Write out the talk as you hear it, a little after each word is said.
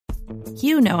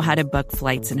You know how to book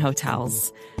flights and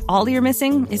hotels. All you're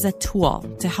missing is a tool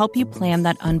to help you plan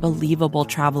that unbelievable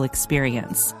travel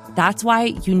experience. That's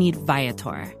why you need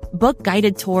Viator. Book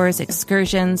guided tours,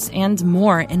 excursions, and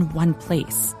more in one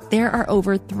place. There are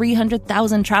over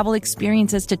 300,000 travel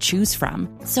experiences to choose from,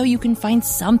 so you can find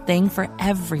something for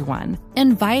everyone.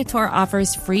 And Viator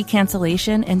offers free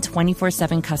cancellation and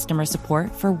 24/7 customer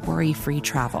support for worry-free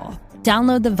travel.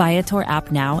 Download the Viator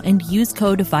app now and use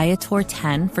code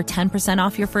Viator10 for 10%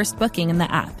 off your first booking in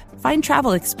the app. Find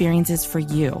travel experiences for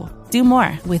you. Do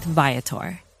more with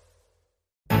Viator.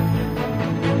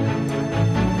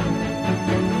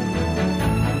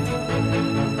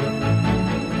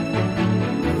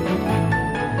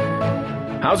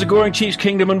 How's it going, Chiefs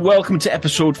Kingdom, and welcome to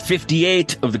episode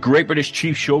 58 of the Great British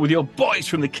Chiefs Show with your boys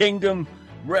from the Kingdom,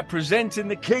 representing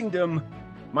the Kingdom.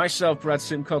 Myself, Brad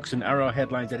Simcox, and Arrowhead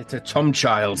headlines editor Tom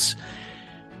Childs.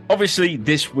 Obviously,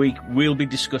 this week we'll be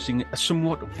discussing a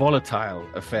somewhat volatile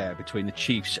affair between the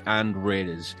Chiefs and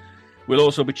Raiders. We'll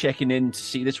also be checking in to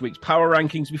see this week's power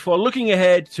rankings before looking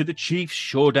ahead to the Chiefs'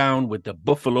 showdown with the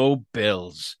Buffalo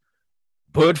Bills.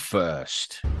 But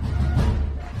first...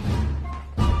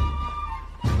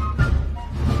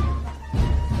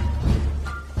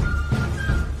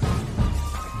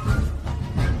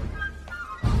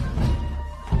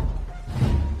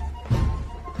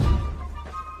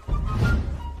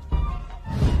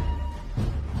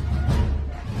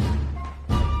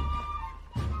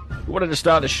 I wanted to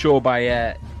start the show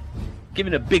by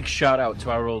giving a big shout out to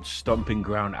our old stomping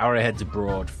ground, Arrowhead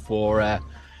abroad, for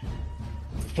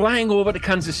flying over to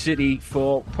Kansas City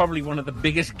for probably one of the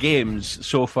biggest games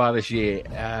so far this year.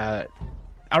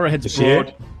 Arrowhead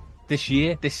abroad this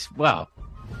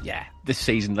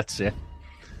season, let's say.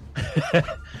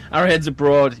 Arrowhead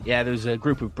abroad, there was a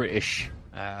group of British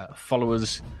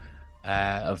followers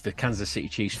of the Kansas City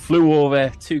Chiefs flew over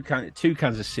to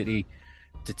Kansas City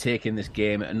to take in this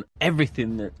game and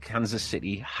everything that Kansas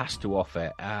City has to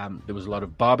offer. There was a lot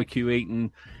of barbecue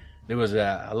eaten, there was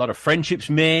a lot of friendships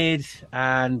made,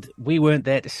 and we weren't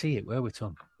there to see it, were we,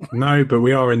 Tom? No, but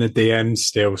we are in the DMs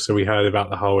still, so we heard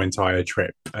about the whole entire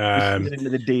trip. Into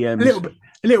the DMs.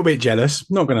 A little bit jealous,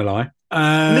 not going to lie.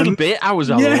 A little bit. I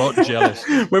was a lot jealous.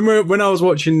 When I was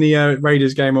watching the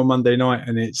Raiders game on Monday night,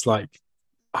 and it's like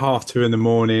 2:30 in the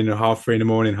morning, or 3:30 in the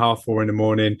morning, 4:30 in the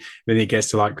morning, then it gets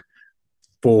to like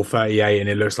 4:38, and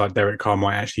it looks like Derek Carr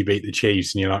might actually beat the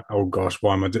Chiefs, and you're like, "Oh gosh,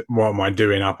 what am I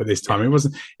doing up at this time?" It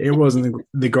wasn't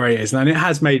the greatest, and it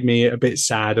has made me a bit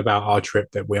sad about our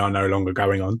trip that we are no longer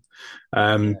going on.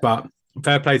 But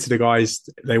fair play to the guys.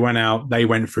 They went out. They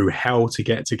went through hell to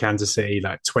get to Kansas City,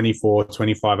 like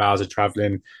 25 hours of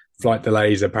traveling, flight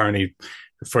delays. Apparently,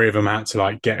 3 of them had to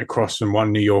like get across from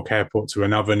one New York airport to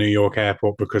another New York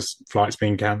airport because flights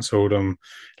being cancelled.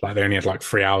 Like they only had like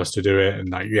 3 hours to do it, and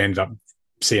like you end up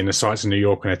seeing the sights of New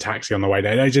York in a taxi on the way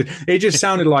there. It just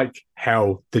sounded like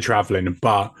hell, the traveling,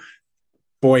 but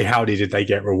boy, howdy did they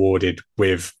get rewarded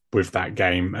with that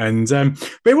game. And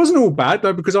but it wasn't all bad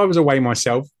though, because I was away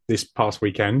myself this past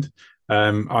weekend.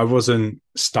 I wasn't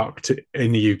stuck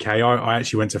in the UK. I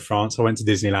actually went to France. I went to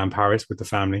Disneyland Paris with the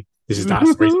family. That's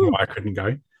the reason why I couldn't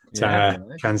go to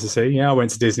Kansas City. I went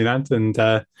to Disneyland,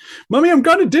 and Mummy, I'm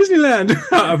going to Disneyland.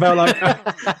 I felt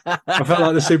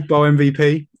like the Super Bowl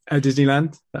MVP at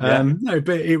Disneyland. No,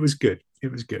 but it was good.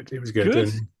 It was good.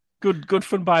 Good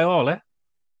fun by all, eh?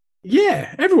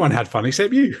 Yeah, everyone had fun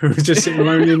except you, who was just sitting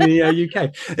alone in the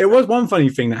UK. There was one funny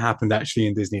thing that happened actually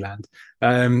in Disneyland.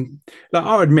 Like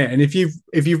I'll admit, and if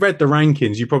you've read the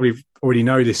rankings, you probably already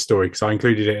know this story because I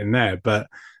included it in there. But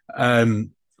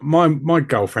my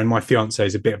girlfriend, my fiance,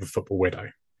 is a bit of a football widow.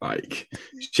 Like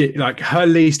her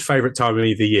least favorite time of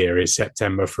the year is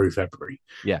September through February.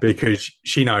 Yeah, because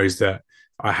she knows that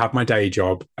I have my day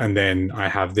job and then I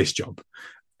have this job,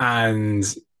 and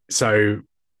so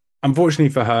unfortunately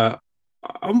for her,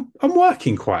 I'm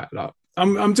working quite a lot.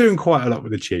 I'm doing quite a lot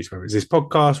with the Chiefs, whether it's this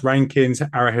podcast, rankings,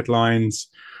 Arrowhead lines,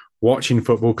 watching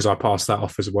football, because I pass that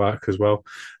off as work as well.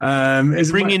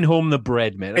 Bringing home the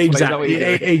bread, man.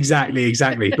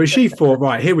 Exactly. But she thought,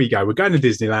 right, here we go. We're going to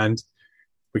Disneyland.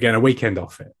 We're getting a weekend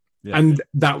off it. Yeah. And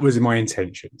that was my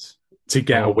intentions, to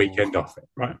get a weekend off it,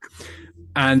 right?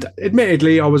 And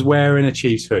admittedly, I was wearing a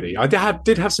Chiefs hoodie. I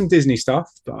did have some Disney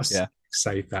stuff, but I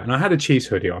saved that. And I had a Chiefs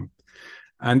hoodie on.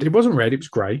 And it wasn't red, it was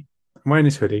grey. I'm wearing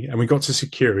this hoodie, and we got to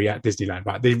security at Disneyland.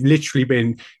 Like, they've literally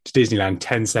been to Disneyland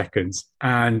 10 seconds,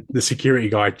 and the security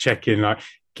guy checking, like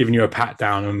giving you a pat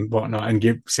down and whatnot,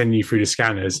 and sending you through the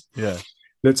scanners. Yeah,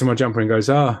 looks at my jumper and goes,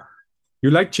 "You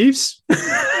like Chiefs?" And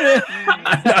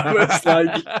I was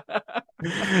like,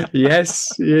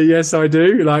 Yes, I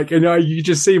do. Like, you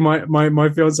just see my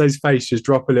fiance's face just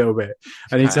drop a little bit,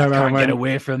 and he I turned around and can't get went,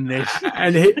 away from this.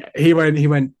 and he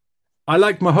went, I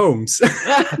like my homes. Do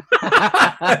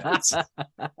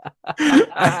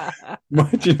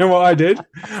you know what I did?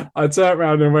 I turned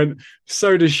around and went,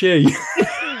 so does she.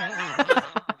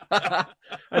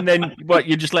 And then what?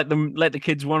 You just let the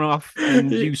kids run off,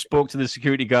 and you spoke to the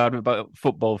security guard about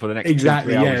football for the next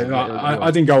Exactly. 2-3 hours. Yeah,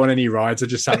 I didn't go on any rides. I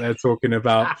just sat there talking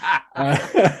about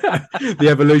the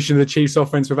evolution of the Chiefs'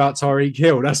 offense without Tyreek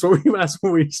Hill. That's what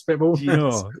we spent all. You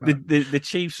know, the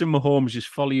Chiefs and Mahomes just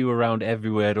follow you around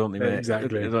everywhere, don't they, mate?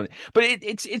 Exactly. But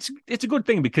it's a good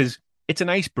thing because it's an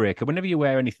icebreaker. Whenever you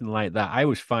wear anything like that, I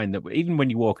always find that even when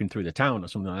you're walking through the town or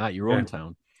something like that, your own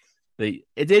town, it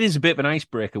is a bit of an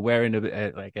icebreaker wearing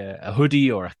a hoodie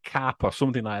or a cap or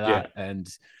something like that,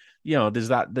 and there's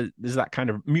that kind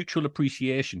of mutual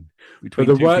appreciation between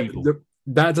two people.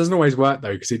 That doesn't always work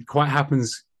though, because it quite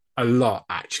happens a lot.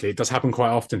 Actually, it does happen quite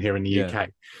often here in the UK,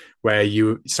 where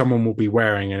someone will be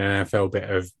wearing an NFL bit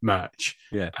of merch,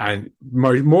 and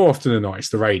more often than not, it's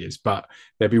the Raiders, but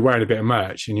they'll be wearing a bit of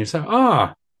merch, and you say,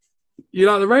 you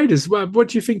like the Raiders? Well, what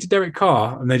do you think to Derek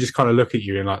Carr? And they just kind of look at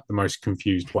you in like the most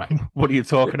confused way. What are you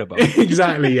talking about?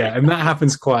 Exactly, yeah. And that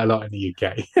happens quite a lot in the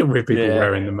UK with people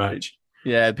wearing the merch.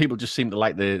 Yeah, people just seem to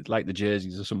like the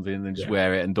jerseys or something and then just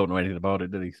wear it and don't know anything about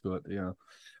it, do they?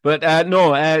 But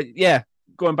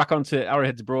going back onto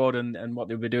Arrowheads Abroad and what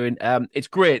they were doing, it's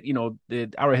great. The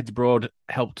Arrowheads Abroad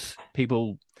helped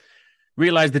people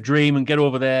realize the dream and get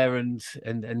over there and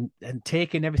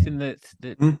take in everything that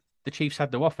the Chiefs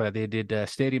had to offer. They did a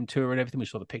stadium tour and everything. We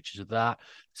saw the pictures of that.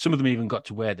 Some of them even got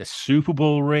to wear the Super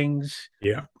Bowl rings.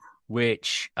 Yeah.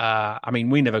 Which,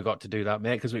 we never got to do that,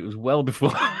 mate, because it was well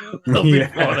before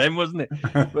them, wasn't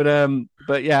it?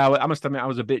 But yeah, I must admit I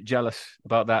was a bit jealous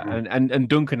about that. And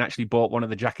Duncan actually bought one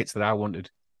of the jackets that I wanted.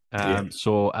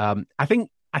 So I think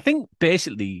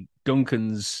basically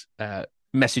Duncan's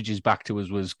messages back to us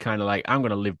was kind of like, I'm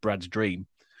going to live Brad's dream.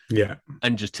 Yeah.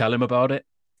 And just tell him about it.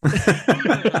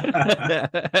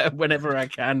 Whenever I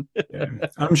can.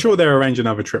 I'm sure they'll arrange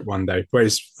another trip one day. But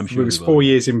it was 4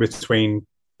 years in between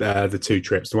the two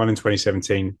trips. The one in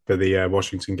 2017 for the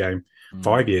Washington game,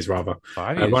 5 years rather.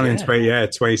 5 years, one in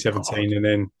 2017, God. And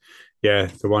then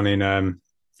the one in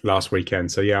last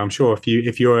weekend. So I'm sure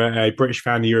if you're a British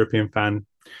fan, a European fan,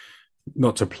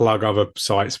 not to plug other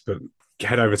sites, but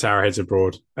head over to Arrowheads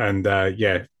Abroad and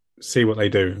see what they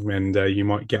do, and you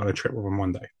might get on a trip with them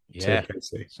one day. Yeah,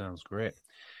 sounds great.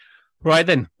 Right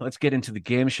then, let's get into the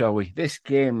game, shall we? This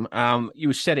game,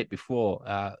 you said it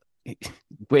before.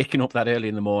 Waking up that early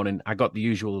in the morning, I got the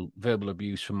usual verbal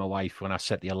abuse from my wife when I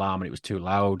set the alarm and it was too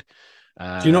loud.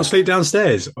 Do you not sleep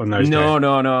downstairs on those days?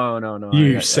 No.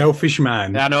 You selfish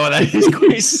man. I know that is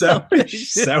quite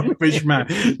selfish man.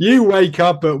 You wake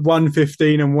up at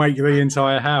 1:15 and wake the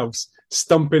entire house,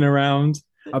 stomping around.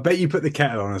 I bet you put the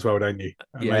kettle on as well, don't you?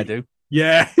 I do.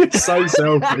 Yeah, so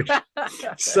selfish.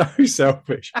 So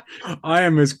selfish. I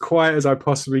am as quiet as I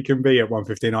possibly can be at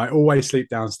 1:15. I always sleep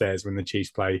downstairs when the Chiefs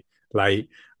play late.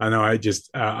 I know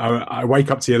I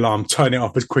wake up to the alarm, turn it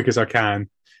off as quick as I can,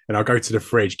 and I'll go to the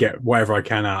fridge, get whatever I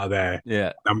can out of there.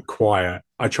 Yeah. I'm quiet.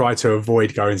 I try to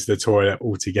avoid going to the toilet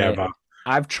altogether. Yeah.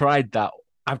 I've tried that.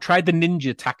 I've tried the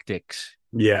ninja tactics.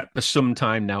 Yeah. For some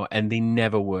time now, and they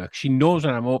never work. She knows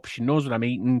when I'm up. She knows what I'm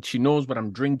eating. She knows what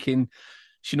I'm drinking.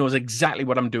 She knows exactly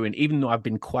what I'm doing, even though I've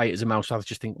been quiet as a mouse. I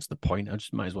just think, what's the point? I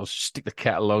just might as well stick the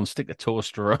kettle on, stick the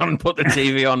toaster on, put the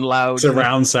TV on loud.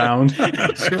 Surround sound.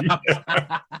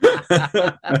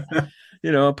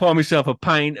 Pour myself a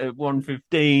pint at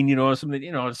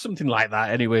 1:15, something like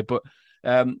that anyway. But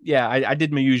I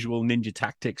did my usual ninja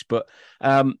tactics. But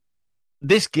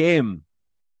this game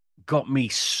got me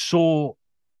so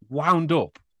wound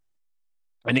up.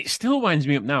 And it still winds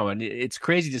me up now. And it's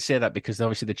crazy to say that because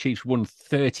obviously the Chiefs won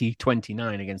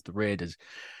 30-29 against the Raiders.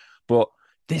 But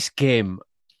this game...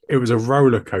 It was a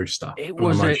roller coaster. It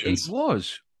was.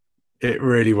 It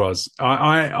really was.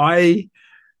 I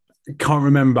can't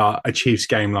remember a Chiefs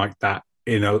game like that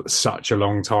in such a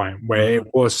long time, where it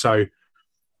was so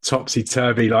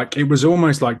topsy-turvy. Like, it was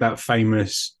almost like that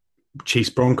famous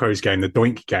Chiefs-Broncos game, the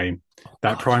Doink game,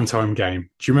 that primetime game.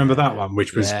 Do you remember that one,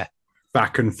 which was... Yeah.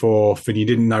 Back and forth, and you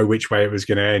didn't know which way it was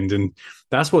going to end, and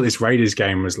that's what this Raiders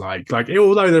game was like.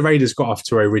 Although the Raiders got off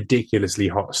to a ridiculously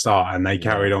hot start, and they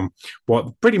carried on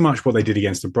pretty much what they did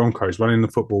against the Broncos, running the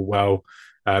football well,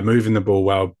 moving the ball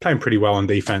well, playing pretty well on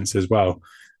defense as well.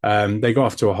 They got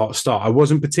off to a hot start. I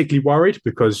wasn't particularly worried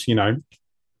because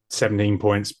 17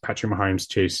 points, Patrick Mahomes,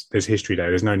 Chiefs. There's history there.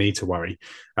 There's no need to worry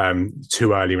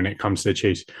too early when it comes to the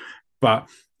Chiefs, but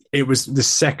it was the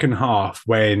second half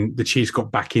when the Chiefs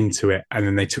got back into it and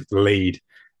then they took the lead.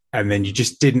 And then you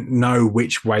just didn't know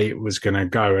which way it was going to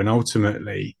go. And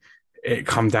ultimately, it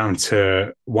come down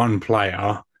to one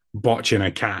player botching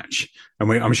a catch. And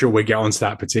I'm sure we'll get onto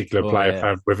that particular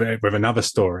player with another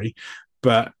story.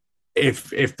 But if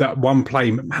that one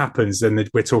play happens, then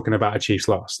we're talking about a Chiefs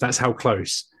loss. That's how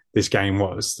close this game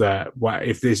was. That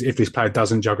if this player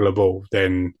doesn't juggle a ball,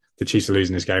 then the Chiefs are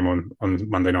losing this game on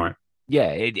Monday night.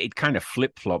 Yeah, it kind of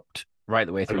flip-flopped right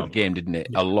the way through the game, didn't it?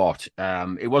 Yeah. A lot.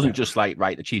 It wasn't just like,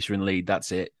 right, the Chiefs are in lead,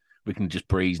 that's it. We can just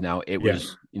breeze now. It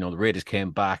was, the Raiders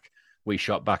came back, we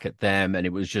shot back at them, and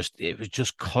it was just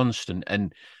constant.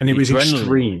 And it was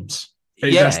extremes.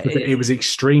 It was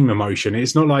extreme emotion.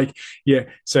 It's not like, the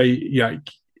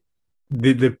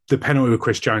penalty with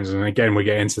Chris Jones, and again, we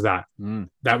get into that.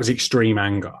 That was extreme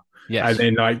anger. Yes. And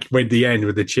then, like, with the end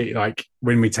with the like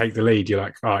when we take the lead, you're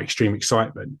like, oh, extreme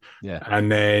excitement. Yeah. And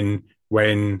then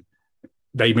when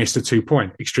they missed a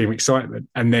 2-point, extreme excitement.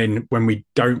 And then when we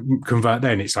don't convert,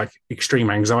 then it's like extreme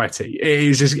anxiety.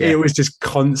 It was just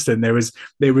constant.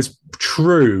 There was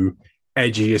true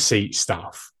edge of your seat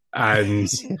stuff. And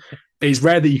it's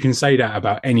rare that you can say that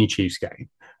about any Chiefs game.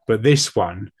 But this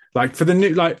one, like for the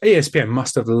new, like ESPN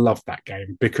must have loved that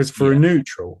game because for a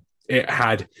neutral, it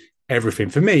had everything.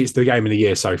 For me, it's the game of the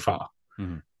year so far.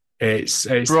 Mm-hmm. It's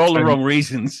for all the wrong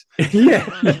reasons. yeah.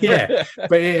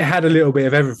 But it had a little bit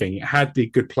of everything. It had the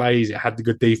good plays, it had the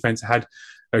good defense, it had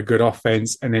a good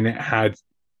offense, and then it had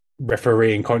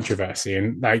refereeing controversy.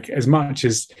 And like, as much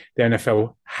as the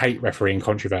NFL hate refereeing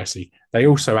controversy, they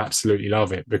also absolutely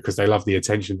love it because they love the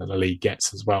attention that the league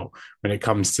gets as well when it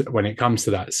comes to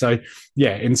that. So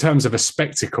yeah, in terms of a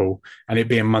spectacle and it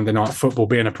being Monday Night Football,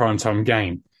 being a primetime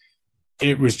game,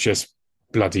 it was just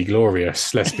bloody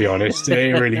glorious, let's be honest.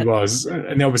 It really was.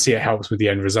 And obviously it helps with the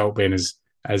end result being as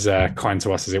kind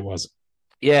to us as it was.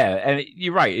 Yeah, and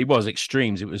you're right. It was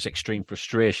extremes. It was extreme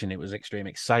frustration. It was extreme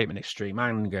excitement, extreme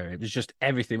anger. It was just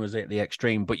everything was at the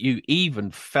extreme. But you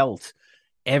even felt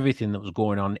everything that was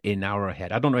going on in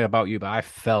Arrowhead. I don't know about you, but I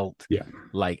felt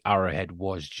like Arrowhead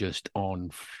was just on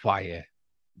fire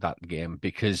that game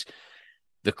because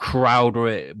the crowd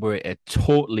were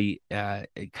totally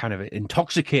kind of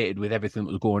intoxicated with everything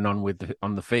that was going on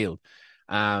on the field.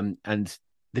 And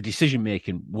the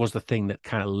decision-making was the thing that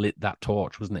kind of lit that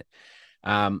torch, wasn't it?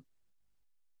 The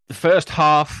first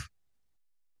half,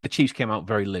 the Chiefs came out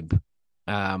very limp.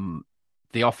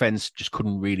 The offense just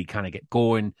couldn't really kind of get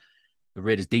going. The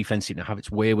Raiders' defense seemed to have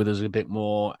its way with us a bit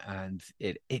more. And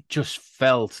it just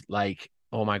felt like,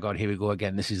 oh my God, here we go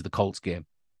again. This is the Colts game.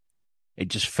 It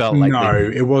just felt like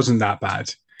it wasn't that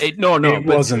bad. It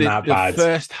wasn't that bad. The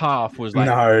first half was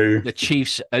like the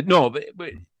Chiefs.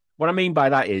 But what I mean by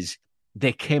that is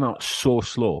they came out so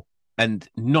slow, and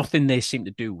nothing they seemed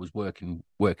to do was working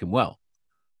well.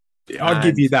 I'll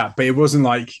give you that, but it wasn't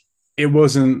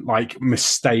like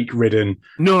mistake ridden.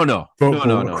 No,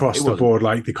 across the board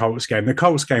like the Colts game. The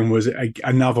Colts game was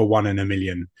another 1 in a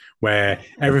million where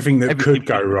everything that could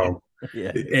go wrong.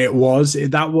 Yeah.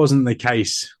 That wasn't the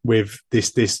case with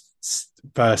this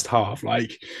first half.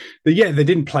 Like, they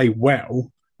didn't play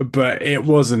well, but it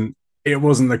wasn't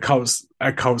a Colts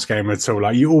game at all.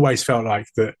 Like, you always felt like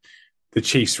that the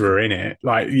Chiefs were in it.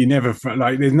 Like, you never felt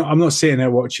like I'm not sitting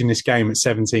there watching this game at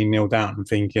 17-0 down and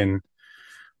thinking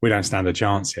we don't stand a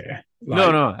chance here.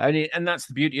 Like, no, and that's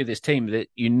the beauty of this team, that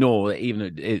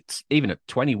that even at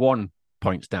 21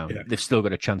 points down, they've still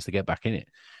got a chance to get back in it.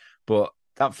 But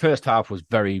that first half was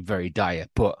very, very dire.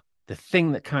 But the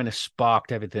thing that kind of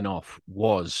sparked everything off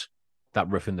was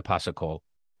that roughing the passer call.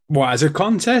 Well, as a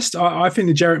contest, I think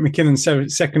the Jerick McKinnon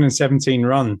 2nd and 17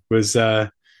 run was.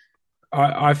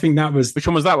 I think that was. Which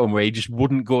one was that one where he just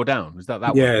wouldn't go down? Was that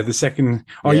one? Yeah, the second.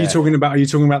 Are you talking about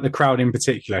the crowd in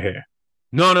particular here?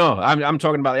 No. I'm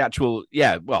talking about the actual.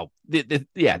 Yeah, well, the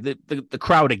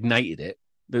crowd ignited it.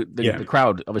 The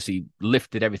crowd obviously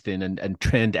lifted everything and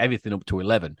turned everything up to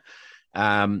 11.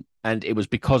 And it was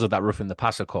because of that roughing the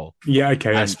passer call. Yeah,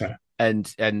 okay, that's fair. And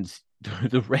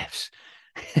the refs,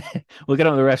 we'll get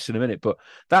on the refs in a minute, but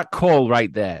that call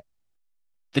right there,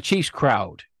 the Chiefs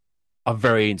crowd are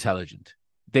very intelligent.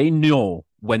 They know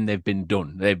when they've been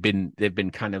done. They've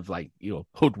been kind of like,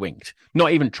 hoodwinked.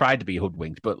 Not even tried to be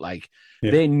hoodwinked, but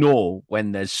they know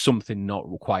when there's something not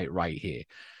quite right here.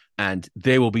 And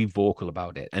they will be vocal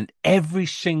about it. And every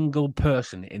single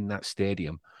person in that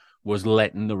stadium was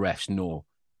letting the refs know,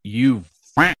 you've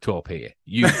f***ed up here.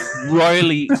 You've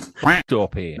royally f***ed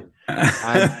up here.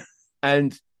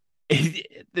 And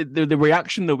the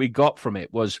reaction that we got from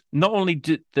it was not only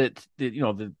did that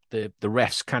the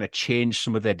refs kind of changed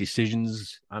some of their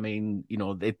decisions. I mean,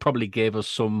 they probably gave us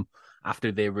some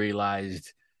after they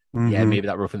realized, maybe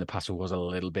that roughing the passer was a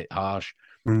little bit harsh,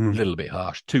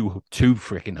 too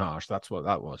freaking harsh. That's what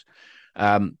that was.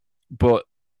 But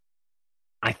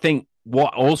I think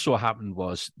what also happened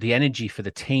was the energy for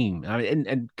the team. I mean,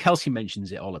 and Kelsey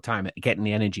mentions it all the time, getting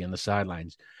the energy on the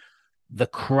sidelines. The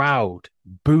crowd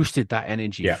boosted that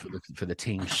energy for the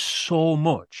team so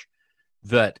much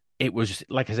that it was,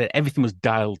 like I said, everything was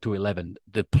dialed to 11.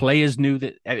 The players knew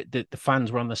that the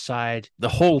fans were on the side. The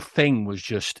whole thing was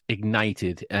just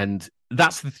ignited. And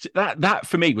that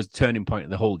for me was the turning point of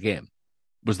the whole game,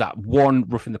 was that one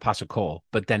roughing the passer call.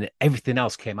 But then everything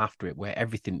else came after it, where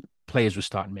players were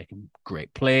starting making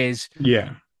great plays.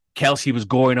 Yeah. Kelsey was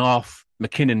going off.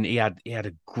 McKinnon, he had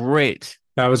a great...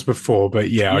 That was before, but I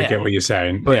get what you're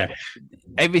saying. But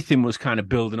everything was kind of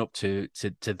building up to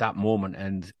that moment,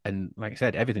 and like I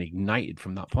said, everything ignited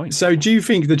from that point. So, do you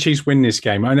think the Chiefs win this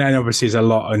game? And obviously, there's a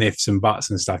lot of ifs and buts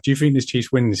and stuff. Do you think the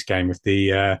Chiefs win this game if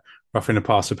the roughing the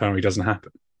passer penalty doesn't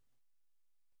happen?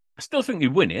 I still think they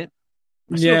win it.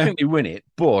 I still think they win it,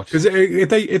 but because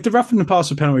if the roughing the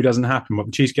passer penalty doesn't happen,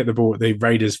 the Chiefs get the ball at the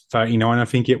Raiders 39, I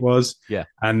think it was,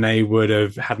 and they would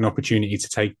have had an opportunity to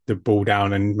take the ball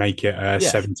down and make it a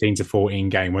 17-14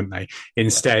 game, wouldn't they?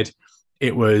 Instead,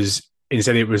 it was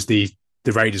the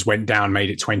Raiders went down, made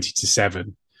it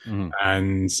 20-7,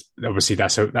 and obviously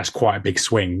that's quite a big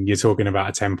swing. You're talking about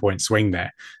a 10-point swing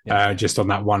there, just on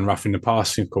that one roughing the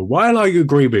passer call. While I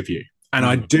agree with you, and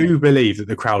I do believe that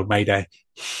the crowd made a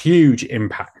huge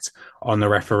impact on the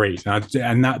referees,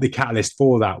 and that the catalyst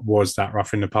for that was that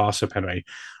roughing the passer penalty.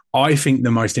 I think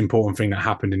the most important thing that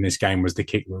happened in this game was the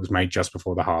kick that was made just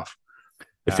before the half,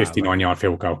 the 59-yard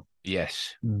field goal.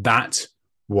 Yes, that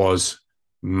was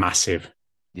massive.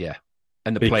 Yeah,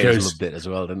 and the players loved it as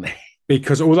well, didn't they?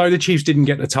 Because although the Chiefs didn't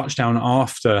get the touchdown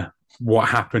after what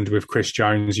happened with Chris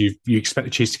Jones, you expect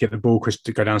the Chiefs to get the ball, Chris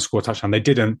to go down and score a touchdown. They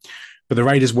didn't. But the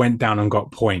Raiders went down and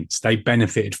got points. They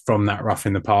benefited from that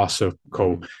roughing the passer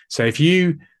call. So if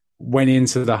you went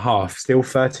into the half still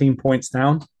 13 points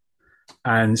down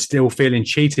and still feeling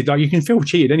cheated, like you can feel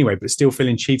cheated anyway, but still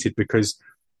feeling cheated because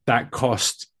that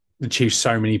cost the Chiefs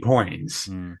so many points,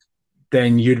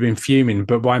 then you'd have been fuming.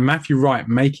 But by Matthew Wright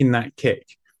making that kick,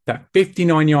 that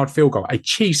 59-yard field goal, a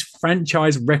Chiefs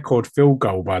franchise record field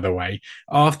goal, by the way,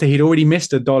 after he'd already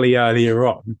missed a dolly earlier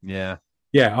on.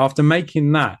 Yeah, after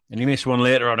making that. And he missed one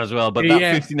later on as well, but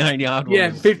that 59-yard one. Yeah,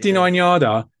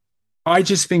 59-yarder. I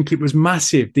just think it was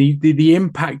massive. The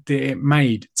impact that it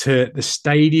made to the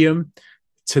stadium,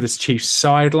 to the Chiefs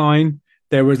sideline.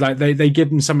 There was they give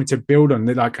them something to build on.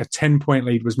 Like a 10-point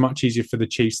lead was much easier for the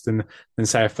Chiefs than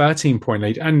say a 13-point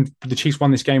lead. And the Chiefs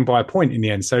won this game by a point in the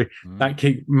end. So that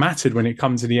kick mattered when it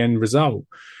comes to the end result.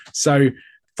 So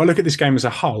if I look at this game as a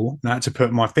whole, and I had to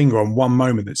put my finger on one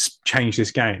moment that's changed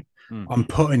this game, I'm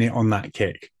putting it on that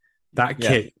kick. That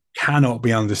kick cannot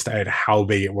be understated how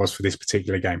big it was for this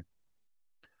particular game.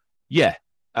 Yeah.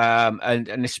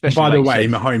 And especially, by the way,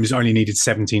 Mahomes only needed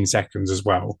 17 seconds as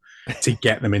well to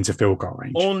get them into field goal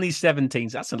range. Only 17.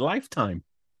 That's a lifetime.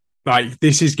 Like,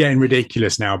 this is getting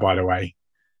ridiculous now, by the way.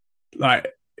 Like,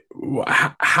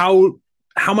 how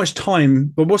much time,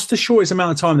 but what's the shortest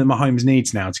amount of time that Mahomes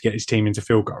needs now to get his team into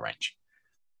field goal range?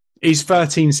 He's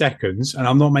 13 seconds, and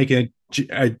I'm not making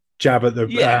a jab at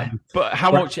the but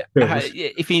how much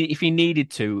if he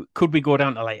needed to, could we go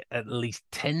down to like at least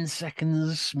 10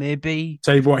 seconds maybe?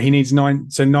 So what, he needs 9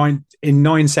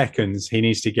 seconds he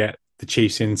needs to get the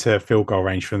Chiefs into field goal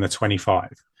range from the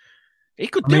 25. He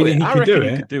could do it. I reckon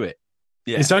he could do it.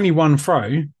 Yeah. It's only one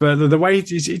throw, but the way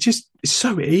it's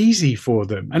so easy for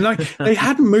them, and like they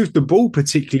hadn't moved the ball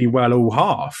particularly well all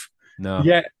half. No,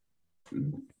 yet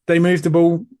they moved the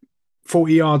ball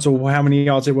 40 yards or how many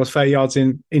yards it was, 30 yards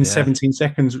in 17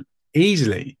 seconds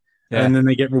easily. Yeah. And then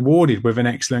they get rewarded with an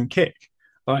excellent kick.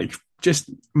 Like, just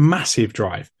massive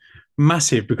drive.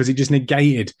 Massive, because it just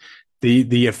negated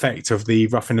the effect of the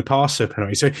roughing the passer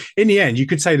penalty. So in the end, you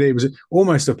could say that it was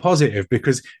almost a positive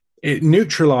because it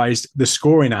neutralized the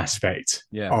scoring aspect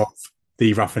of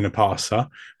the roughing the passer,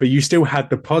 but you still had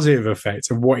the positive effect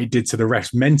of what it did to the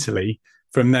refs mentally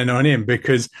from then on in,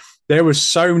 because there were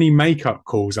so many makeup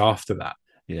calls after that.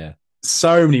 Yeah.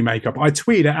 So many makeup. I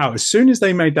tweeted it out as soon as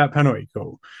they made that penalty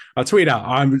call. I tweeted out,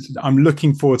 I'm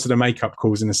looking forward to the makeup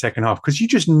calls in the second half, because you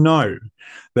just know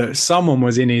that someone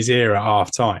was in his ear at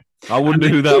half time. I wouldn't know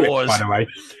who that was. By the way,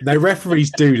 the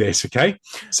referees do this, okay?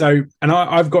 So, and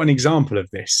I've got an example of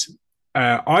this.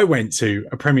 I went to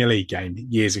a Premier League game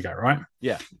years ago, right?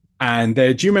 Yeah. And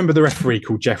do you remember the referee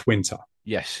called Jeff Winter?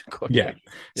 Yes. God, yeah.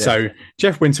 So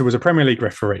Jeff Winter was a Premier League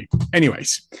referee.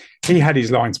 Anyways, he had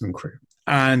his linesman crew.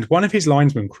 And one of his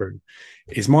linesman crew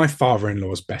is my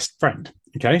father-in-law's best friend.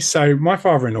 Okay, so my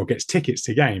father-in-law gets tickets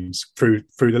to games through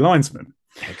the linesman.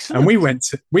 Excellent. And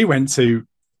we went to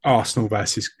Arsenal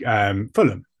versus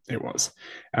Fulham. It was,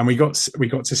 and we got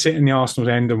to sit in the Arsenal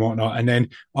end and whatnot. And then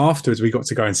afterwards, we got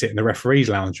to go and sit in the referees'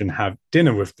 lounge and have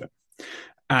dinner with them.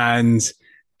 And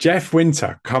Jeff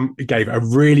Winter gave a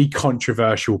really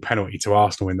controversial penalty to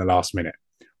Arsenal in the last minute.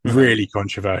 Really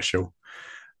controversial.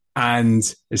 And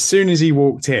as soon as he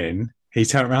walked in, he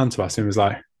turned around to us and was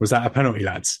like, "Was that a penalty,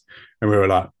 lads?" And we were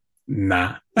like,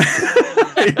 "Nah."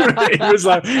 he was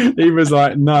like,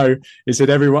 "No." He said,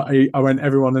 everyone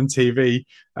on TV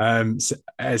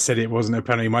said it wasn't a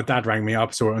penalty. My dad rang me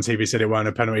up, saw it on TV, said it wasn't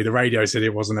a penalty. The radio said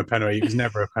it wasn't a penalty. It was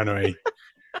never a penalty.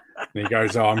 And he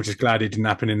goes, "Oh, I'm just glad it didn't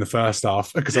happen in the first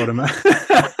half because I'd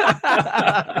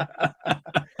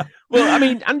Well, I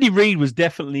mean, Andy Reid was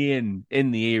definitely in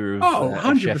the era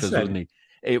of Sheffield, wasn't he?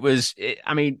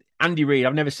 Andy Reid,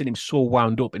 I've never seen him so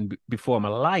wound up before in my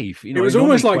life. You know, it was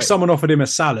almost like someone offered him a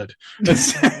salad. he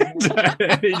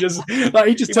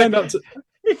just turned up to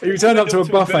a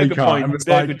buffet cart and was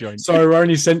like, "So we're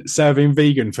only serving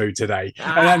vegan food today."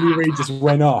 And Andy Reid just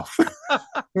went off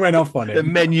on it. The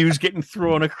menu's getting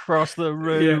thrown across the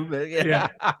room. Yeah.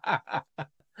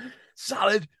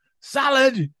 Salad.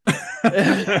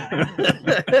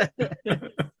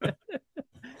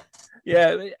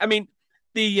 Yeah, I mean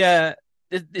the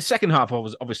second half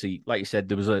was obviously, like you said,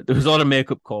 there was a lot of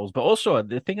makeup calls, but also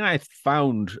the thing I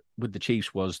found with the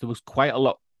Chiefs was there was quite a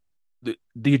lot.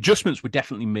 The adjustments were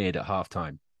definitely made at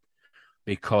halftime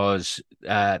because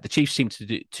the Chiefs seemed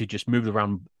to just move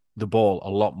around the ball a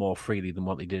lot more freely than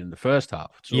what they did in the first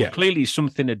half. So clearly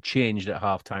something had changed at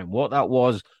halftime. What that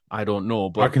was, I don't know.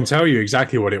 But I can tell you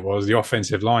exactly what it was. The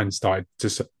offensive line decided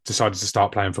to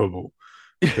start playing football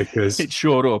because it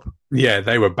showed up. Yeah,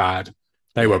 they were bad.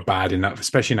 They were bad in that,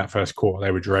 especially in that first quarter.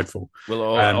 They were dreadful. Well,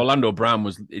 Orlando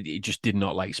Brown he just did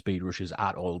not like speed rushes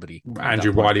at all, did he?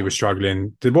 Andrew Wiley was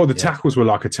struggling. The tackles were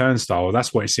like a turnstile.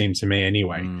 That's what it seemed to me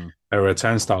anyway. They were a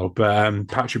turnstile. But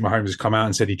Patrick Mahomes has come out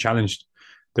and said he challenged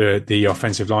the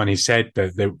offensive line. He said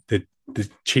that the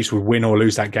Chiefs would win or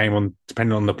lose that game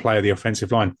depending on the play of the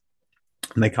offensive line.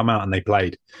 And they come out and they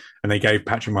played. And they gave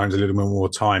Patrick Mahomes a little bit more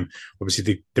time.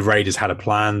 Obviously, the Raiders had a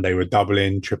plan. They were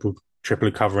doubling, triple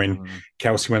covering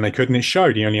Kelsey when they could, and it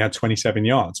showed. He only had 27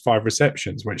 yards, 5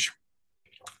 receptions, which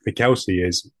for Kelsey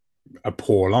is a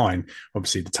poor line.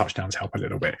 Obviously, the touchdowns help a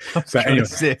little bit. But anyway,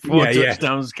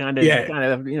 touchdowns kind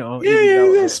of, you know.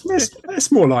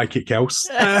 That's more like it, Kels.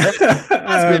 That's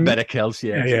a bit better, Kels.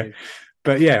 Yeah.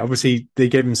 But yeah, obviously they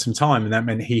gave him some time, and that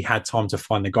meant he had time to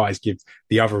find the guys, give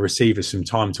the other receivers some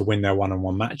time to win their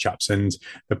one-on-one matchups. And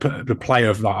the play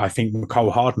of, like, I think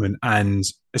Mecole Hardman and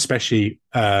especially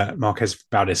Marquez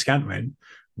Valdez-Scantling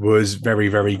was very,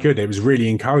 very good. It was really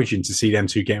encouraging to see them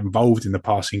two get involved in the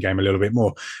passing game a little bit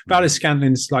more.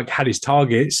 Valdez-Scantling's had his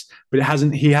targets, but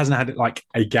he hasn't had like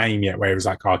a game yet where it was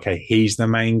like, okay, he's the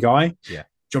main guy. Yeah.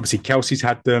 Obviously, Kelsey's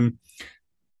had them.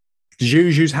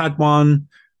 Juju's had one.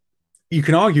 You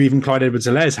can argue even Clyde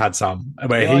Edwards-Helaire had some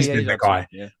where he's been the guy.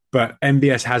 Yeah. But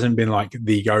MBS hasn't been like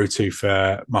the go-to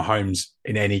for Mahomes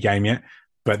in any game yet.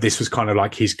 But this was kind of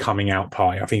like his coming out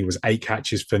party. I think it was 8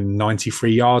 catches for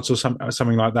 93 yards or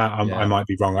something like that. I might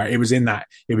be wrong. It was in that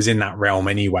realm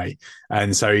anyway.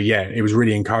 And so, yeah, it was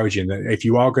really encouraging that if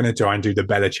you are going to try and do the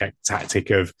Belichick tactic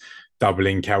of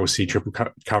doubling Kelsey, triple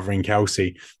covering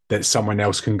Kelsey, that someone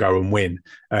else can go and win.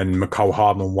 And Mecole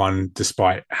Hardman won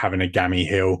despite having a gammy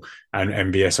heel, and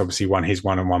MVS obviously won his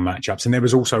one-on-one matchups. And there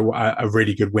was also a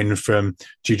really good win from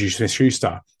Juju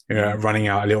Smith-Schuster, running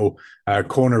out a little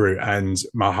corner route, and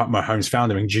Mahomes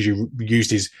found him, and Juju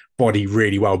used his body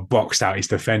really well, boxed out his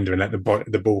defender and let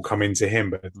the ball come into him.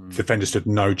 But the defender stood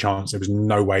no chance. There was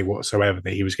no way whatsoever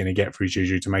that he was going to get through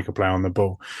Juju to make a play on the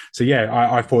ball. So,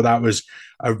 yeah, I thought that was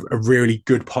a really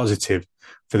good positive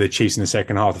for the Chiefs in the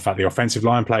second half. The fact the offensive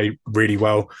line played really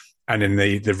well, and then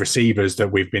the receivers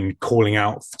that we've been calling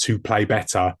out to play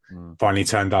better finally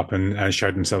turned up and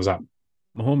showed themselves up.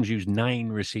 Mahomes used 9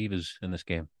 receivers in this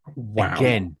game. Wow.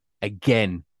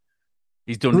 Again.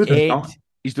 He's done 8.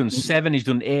 He's done 7. He's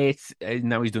done 8.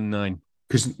 Now he's done 9.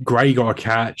 Because Gray got a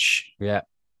catch. Yeah.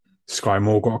 Sky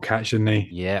Moore got a catch, didn't he?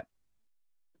 Yeah.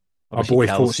 Our boy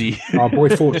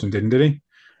Fortune did he?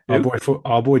 Who?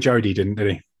 Our boy Jody did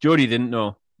he? Jody didn't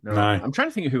know. No, No. I'm trying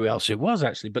to think of who else it was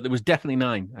actually, but there was definitely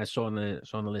 9 I saw on the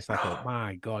list. I thought,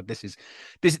 my God, this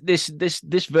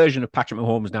version of Patrick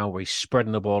Mahomes now, where he's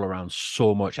spreading the ball around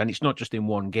so much, and it's not just in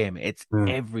one game; it's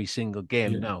every single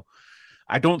game now.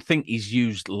 I don't think he's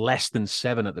used less than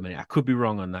 7 at the minute. I could be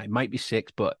wrong on that. It might be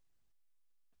 6, but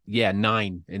yeah,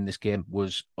 9 in this game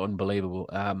was unbelievable.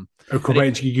 Of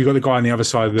course, you got the guy on the other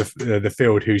side of the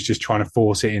field who's just trying to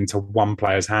force it into one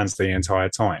player's hands the entire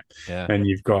time, and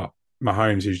you've got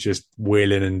Mahomes who's just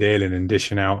wheeling and dealing and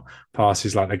dishing out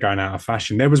passes like they're going out of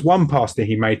fashion. There was one pass that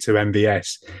he made to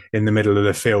MVS in the middle of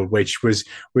the field, which was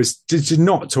just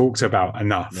not talked about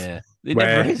enough. Yeah. It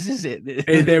never is it?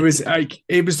 There was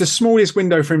it was the smallest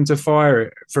window for him to fire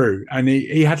it through, and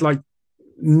he had like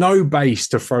no base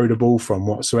to throw the ball from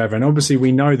whatsoever. And obviously,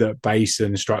 we know that base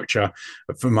and structure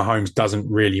for Mahomes doesn't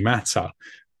really matter.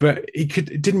 But he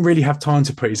didn't really have time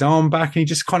to put his arm back, and he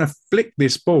just kind of flicked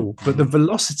this ball. But the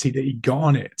velocity that he got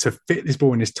on it to fit this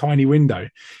ball in this tiny window,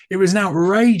 it was an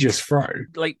outrageous throw.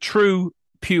 Like true,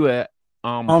 pure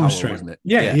arm power, strength, wasn't it?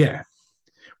 Yeah.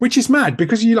 Which is mad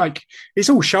because it's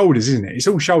all shoulders, isn't it? It's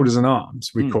all shoulders and arms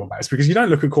with quarterbacks, because you don't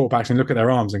look at quarterbacks and look at their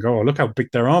arms and go, oh, look how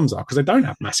big their arms are, because they don't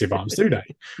have massive arms, do they?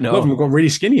 No. A lot of them have got really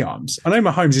skinny arms. I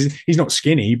know Mahomes he's not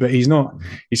skinny, but he's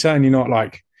certainly not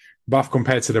like buff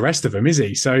compared to the rest of them, is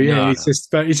he? So it's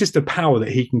just the power that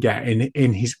he can get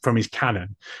from his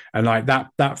cannon, and like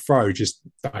that throw just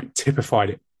like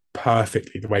typified it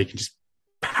perfectly. The way he can just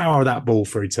power that ball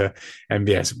through to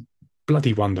MVS,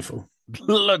 bloody wonderful.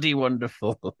 Bloody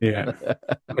wonderful. Yeah.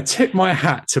 I tip my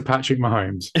hat to Patrick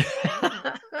Mahomes.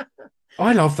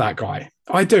 I love that guy.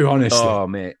 I do, honestly. Oh,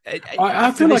 mate.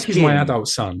 I feel like he's my adult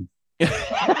son.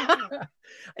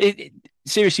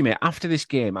 Seriously, mate, after this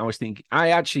game, I was thinking, I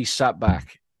actually sat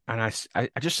back and I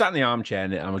just sat in the armchair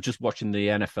and I was just watching the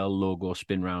NFL logo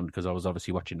spin round, because I was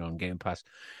obviously watching it on Game Pass.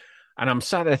 And I'm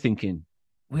sat there thinking,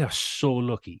 we are so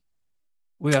lucky.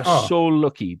 We are so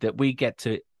lucky that we get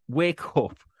to wake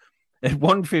up at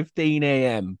 1:15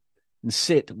 a.m. and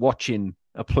sit watching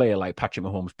a player like Patrick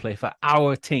Mahomes play for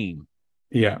our team.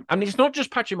 Yeah. And it's not just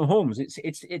Patrick Mahomes.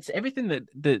 It's everything that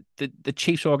the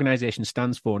Chiefs organization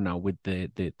stands for now, with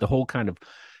the whole kind of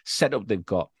setup they've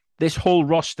got. This whole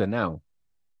roster now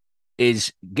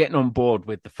is getting on board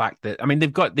with the fact that, I mean,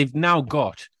 they've now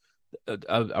got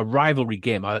a rivalry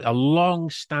game, a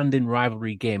long-standing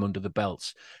rivalry game under the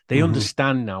belts. They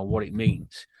understand now what it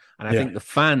means. And I think the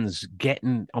fans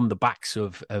getting on the backs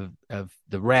of the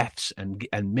refs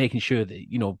and making sure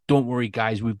that, don't worry,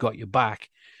 guys, we've got your back.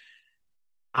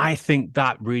 I think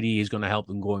that really is going to help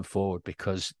them going forward,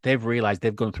 because they've realized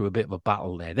they've gone through a bit of a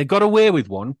battle there. They got away with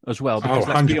one as well, because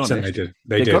let's be honest, they did.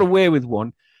 They got away with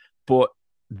one. But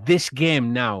this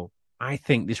game now, I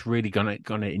think this really gonna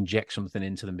inject something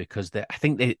into them, because I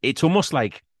think it's almost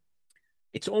like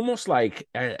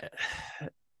a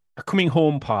coming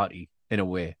home party in a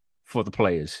way for the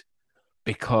players,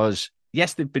 because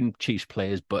yes, they've been Chiefs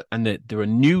players, and there are a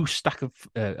new stack of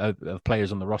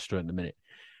players on the roster at the minute.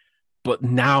 But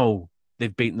now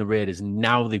they've beaten the Raiders, and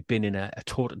now they've been in a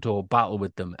toe-to-toe battle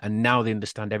with them, and now they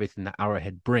understand everything that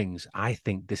Arrowhead brings. I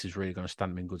think this is really going to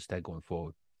stand them in good stead going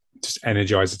forward. Just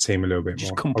energize the team a little bit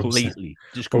more. Completely.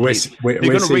 They're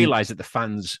going to realize that the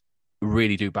fans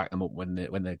really do back them up when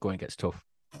their going gets tough.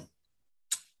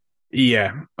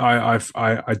 Yeah,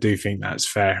 I do think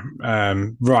that's fair.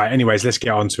 Right. Anyways, let's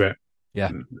get on to it.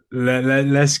 Yeah.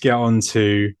 Let's get on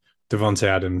to Davante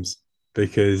Adams,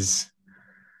 because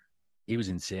he was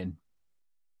insane.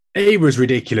 He was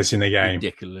ridiculous in the game.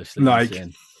 Ridiculously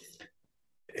insane.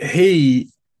 He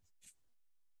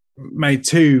made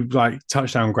 2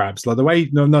 touchdown grabs. Like the way,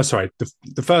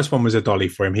 the first one was a dolly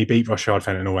for him. He beat Rashard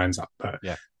Fenton, all ends up. But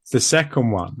the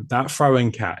second one, that throw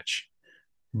and catch,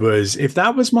 was, if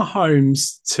that was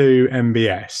Mahomes to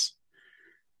MBS,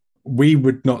 we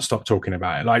would not stop talking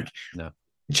about it. No.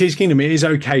 Chiefs Kingdom, it is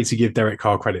okay to give Derek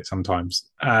Carr credit sometimes.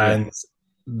 And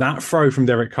that throw from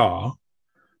Derek Carr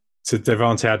to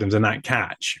Davante Adams and that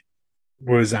catch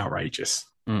was outrageous.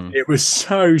 It was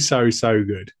so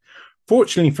good.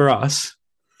 Fortunately for us,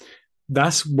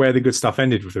 that's where the good stuff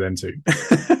ended for them too.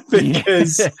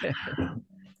 Because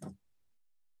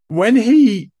when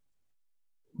he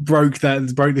broke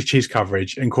the Chiefs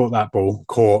coverage and caught that ball,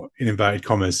 caught in inverted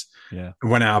commas, and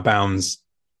went out of bounds,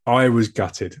 I was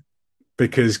gutted,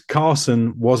 because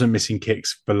Carson wasn't missing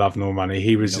kicks for love nor money.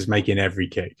 He was just making every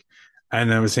kick.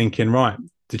 And I was thinking, right,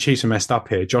 the Chiefs are messed up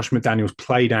here. Josh McDaniels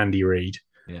played Andy Reid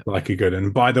like a good.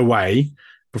 And by the way,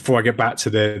 before I get back to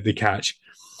the catch,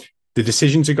 the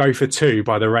decision to go for 2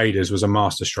 by the Raiders was a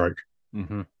masterstroke.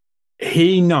 Mm-hmm.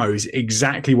 He knows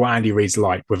exactly what Andy Reid's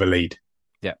like with a lead.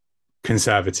 Yeah.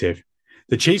 Conservative.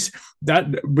 The Chiefs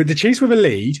with a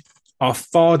lead are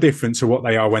far different to what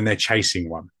they are when they're chasing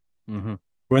one. Mm-hmm.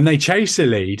 When they chase a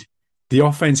lead, the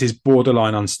offense is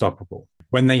borderline unstoppable.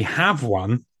 When they have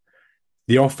one,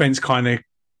 the offense kind of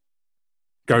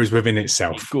goes within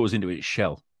itself. It goes into its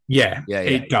shell. Yeah,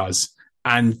 it does.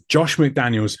 And Josh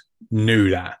McDaniels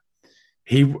knew that.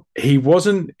 He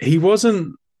wasn't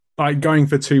like going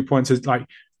for 2 points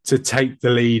to take the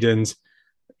lead and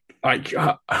let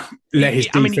his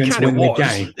defense win the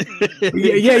game.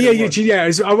 yeah.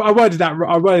 I worded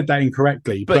that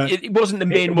incorrectly, but it wasn't the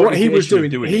main. What he was doing,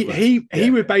 he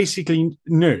would basically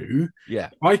knew.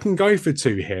 Yeah, I can go for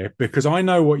 2 here because I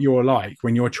know what you're like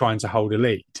when you're trying to hold a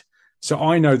lead. So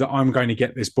I know that I'm going to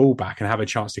get this ball back and have a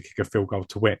chance to kick a field goal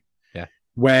to win. Yeah.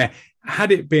 Where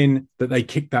had it been that they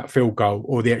kicked that field goal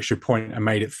or the extra point and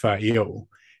made it 30-all,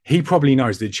 he probably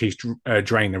knows that the Chiefs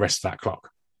drain the rest of that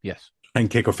clock. Yes. And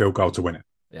kick a field goal to win it.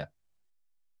 Yeah.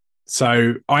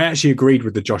 So I actually agreed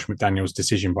with the Josh McDaniels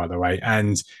decision, by the way.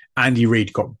 And Andy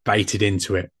Reid got baited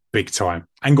into it big time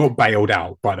and got bailed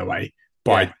out, by the way,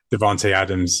 by Davante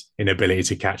Adams' inability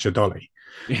to catch a dolly.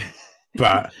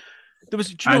 But there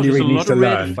was a lot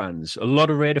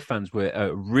of Raider fans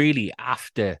were really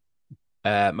after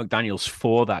McDaniels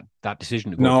for that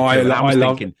decision. I was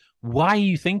thinking, why are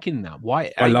you thinking that?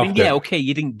 Why? Okay,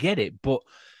 you didn't get it, but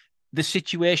the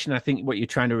situation, I think what you're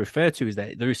trying to refer to is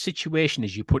that there is situation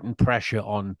is you're putting pressure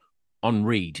on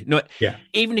Reid. No,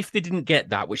 even if they didn't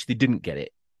get that, which they didn't get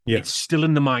it, it's still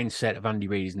in the mindset of Andy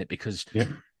Reid, isn't it? Because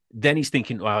then he's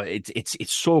thinking, well,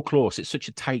 it's so close, it's such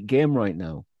a tight game right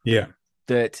now. Yeah.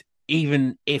 That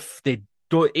even if they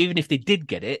did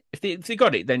get it, if they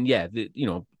got it, then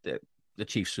the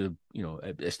Chiefs are,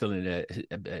 are still in a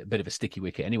bit of a sticky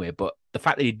wicket anyway. But the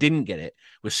fact that he didn't get it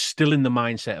was still in the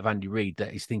mindset of Andy Reid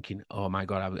that he's thinking, oh my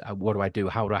God, what do I do?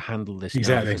 How do I handle this?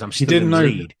 Exactly. Because I'm still in the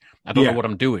lead. I don't know what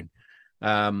I'm doing.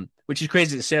 Which is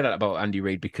crazy to say that about Andy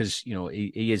Reid because,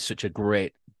 he is such a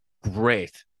great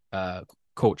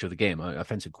coach of the game,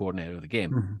 offensive coordinator of the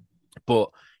game. Mm-hmm. But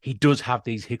he does have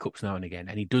these hiccups now and again.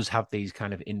 And he does have these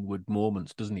kind of inward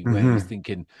moments, doesn't he? Where he's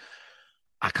thinking,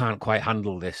 I can't quite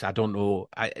handle this. I don't know.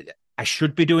 I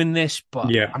should be doing this,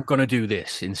 but I'm going to do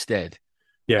this instead.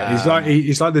 Yeah,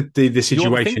 it's like the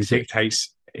situation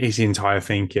dictates his entire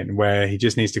thinking, where he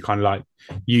just needs to kind of like,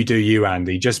 you do you,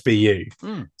 Andy. Just be you.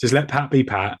 Just let Pat be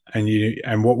Pat,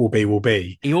 and what will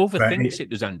be. He overthinks it,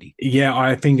 does Andy? Yeah,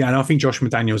 I think Josh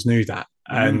McDaniels knew that,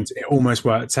 and it almost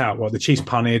worked out. Well, the Chiefs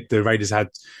punted, the Raiders had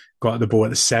got the ball at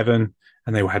the 7,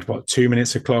 and they had 2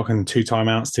 minutes of clock and 2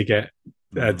 timeouts to get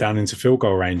down into field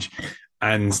goal range.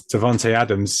 And Davante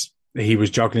Adams, he was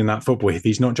juggling that football. If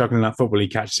he's not juggling that football, he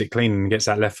catches it clean and gets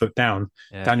that left foot down.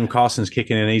 Yeah. Daniel Carson's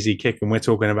kicking an easy kick, and we're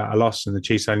talking about a loss, and the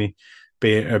Chiefs only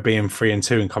being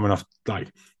 3-2 and coming off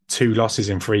 2 losses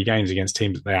in 3 games against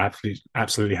teams that they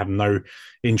absolutely have no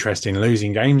interest in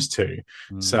losing games to.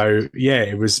 So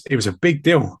it was a big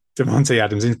deal, Davante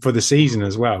Adams, for the season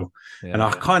as well. And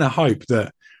I kind of hope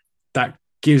that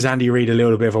gives Andy Reid a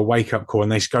little bit of a wake-up call,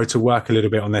 and they go to work a little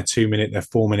bit on their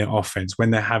 4-minute offense when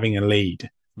they're having a lead.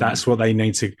 That's what they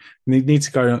need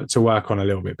to go to work on a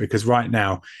little bit, because right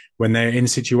now, when they're in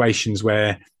situations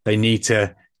where they need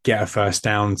to get a first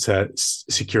down to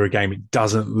secure a game, it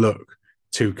doesn't look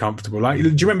too comfortable. Do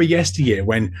you remember yesteryear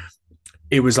when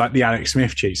it was like the Alex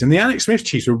Smith Chiefs? And the Alex Smith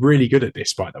Chiefs were really good at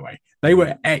this, by the way. They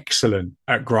were excellent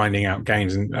at grinding out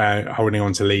games and holding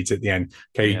on to leads at the end.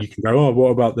 Okay, you can go, oh, what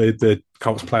about the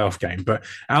Colts playoff game? But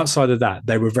outside of that,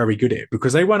 they were very good at it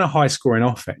because they weren't a high-scoring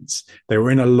offense. They were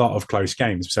in a lot of close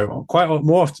games. So quite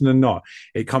more often than not,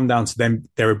 it come down to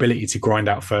their ability to grind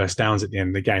out first downs at the end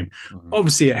of the game.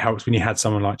 Obviously, it helps when you had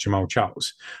someone like Jamal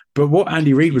Charles. But what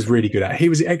Andy Reid was really good at, he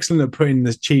was excellent at putting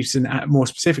the Chiefs, and more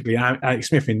specifically Alex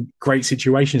Smith, in great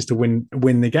situations to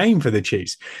win the game for the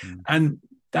Chiefs. And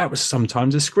that was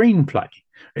sometimes a screenplay.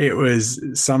 It was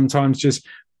sometimes just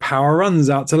power runs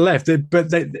out to left, but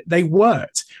they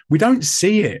worked. We don't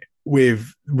see it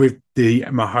with the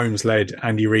Mahomes-led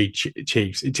Andy Reid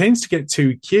Chiefs. It tends to get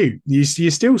too cute. You're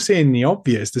still seeing the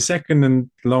obvious, the second and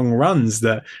long runs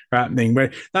that are happening.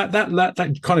 Where that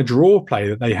kind of draw play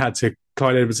that they had to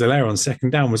Clyde Edwards-Helaire on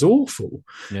second down was awful.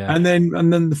 Yeah. And then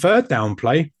the third down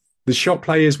play, the shot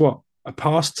play is a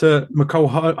pass to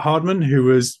McCole Hardman, who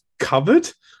was covered.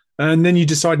 And then you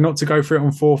decide not to go for it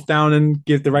on fourth down and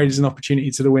give the Raiders an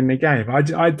opportunity to win the game. I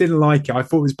didn't like it. I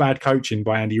thought it was bad coaching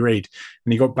by Andy Reid.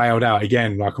 And he got bailed out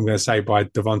again, like I'm going to say, by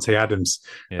Davante Adams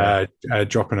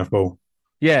dropping a ball.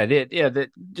 Yeah.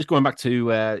 Just going back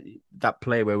to that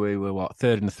play where we were,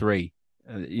 3rd and 3.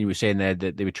 You were saying there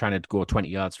that they were trying to go 20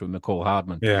 yards from McCall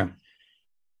Hardman. Yeah.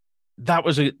 That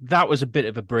was a bit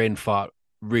of a brain fart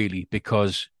really,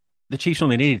 because the Chiefs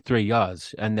only needed 3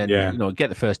 yards and then, Yeah. get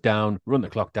the first down, run the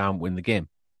clock down, win the game.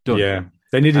 Done. Yeah.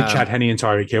 They needed Um, Chad Henne and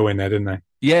Tyreek Hill in there, didn't they?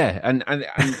 yeah. And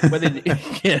whether,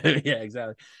 yeah,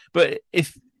 exactly. But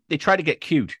if they try to get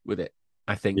cute with it,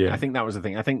 I think Yeah. that was the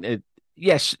thing. I think that,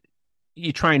 yes,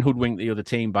 you try and hoodwink the other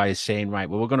team by saying, right,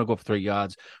 well, we're going to go for 3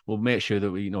 yards. We'll make sure that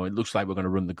we, it looks like we're going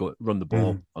to run the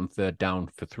ball on third down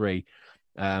for 3,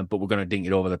 but we're going to dink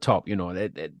it over the top.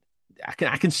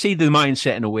 I can see the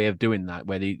mindset in a way of doing that,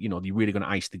 where they're really going to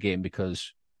ice the game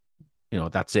because,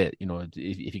 that's it.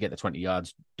 If you get the 20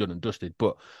 yards done and dusted,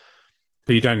 but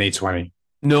you don't need 20.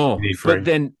 no, You need 3. but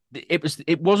then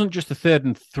it wasn't just the 3rd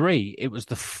and 3; it was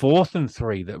the 4th and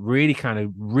 3 that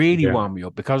really wound me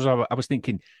up, because I was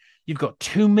thinking, you've got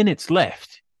 2 minutes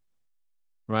left,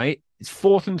 right? It's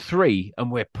 4th and 3,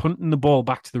 and we're punting the ball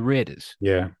back to the Raiders.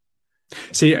 Yeah.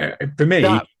 See, for me,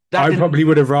 I probably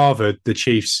would have rather the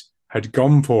Chiefs had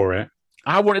gone for it.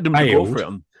 I wanted them to go for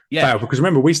it. Failed, because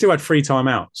remember, we still had 3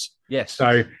 timeouts. Yes.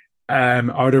 So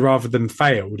I would have rather them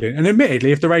failed. And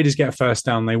admittedly, if the Raiders get a first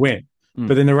down, they win.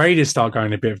 But then the Raiders start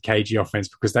going a bit of cagey offense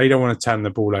because they don't want to turn the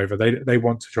ball over. They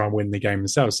want to try and win the game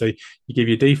themselves. So you give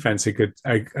your defense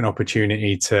an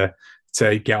opportunity to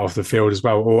get off the field as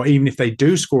well. Or even if they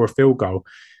do score a field goal,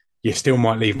 you still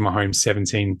might leave Mahomes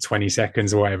 17, 20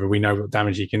 seconds or whatever. We know what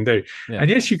damage he can do. Yeah. And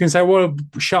yes, you can say, well,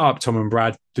 shut up, Tom and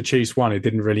Brad. The Chiefs won. It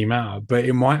didn't really matter. But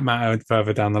it might matter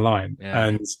further down the line. Yeah.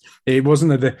 And it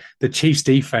wasn't the Chiefs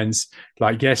defense.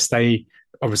 Like, yes, they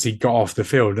obviously got off the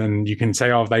field and you can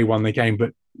say, oh, they won the game.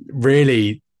 But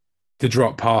really, the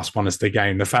drop pass won us the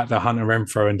game. The fact that Hunter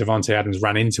Renfrow and Davante Adams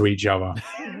ran into each other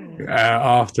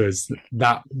afterwards,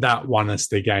 that won us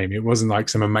the game. It wasn't like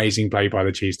some amazing play by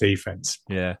the Chiefs defense.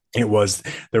 Yeah, it was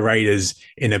the Raiders'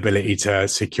 inability to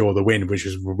secure the win, which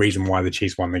was the reason why the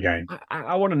Chiefs won the game.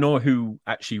 I want to know who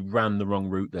actually ran the wrong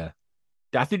route there.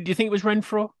 Do you think it was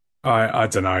Renfrow? I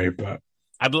don't know, but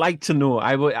I'd like to know.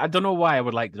 I don't know why I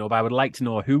would like to know, but I would like to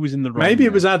know who was in the wrong. Maybe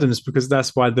it was Adams, because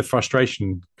that's why the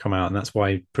frustration come out, and that's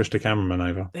why he pushed the cameraman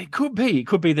over. It could be. It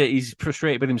could be that he's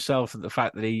frustrated with himself at the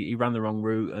fact that he ran the wrong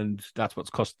route, and that's what's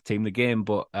cost the team the game.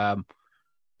 But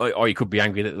or he could be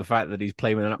angry at the fact that he's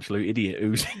playing with an absolute idiot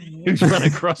who's run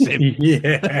across him.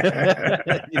 Yeah,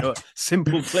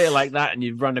 simple play like that, and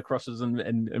you've run across us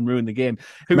and ruined the game.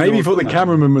 Maybe he thought the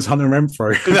cameraman was Hunter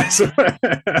Renfrow.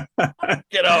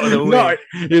 Get out of the way.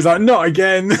 He's like, not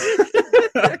again.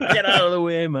 Get out of the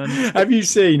way, man. Have you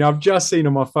seen? I've just seen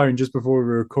on my phone just before we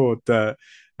record that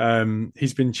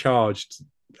he's been charged,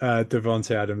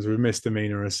 Davante Adams, with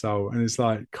misdemeanor assault, and it's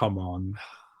like, come on.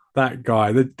 That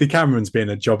guy, the cameraman's being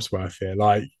a job's worth here.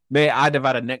 Like, mate, I'd have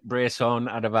had a neck brace on.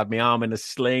 I'd have had my arm in a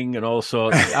sling and all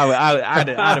sorts. I'd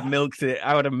have milked it.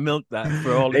 I would have milked that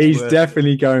for all. He's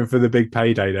definitely going for the big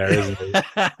payday there, isn't he?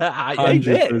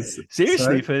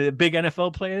 Seriously, if a big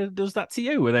NFL player does that to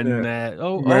you, and then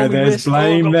where there's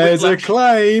blame, there's a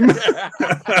claim. I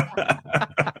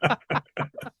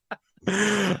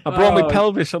brought my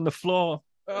pelvis on the floor.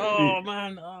 Oh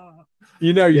man.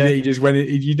 He just went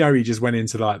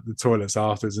into like the toilets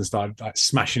afterwards and started like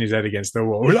smashing his head against the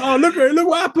wall. Oh, look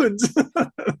what happened.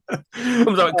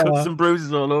 Comes out cuts and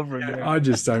bruises all over him. I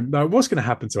just don't know what's going to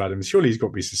happen to Adams. Surely he's got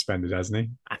to be suspended, hasn't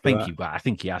he? I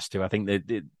think he has to. I think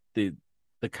the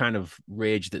kind of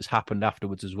rage that's happened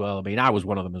afterwards as well. I mean, I was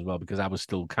one of them as well, because I was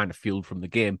still kind of fueled from the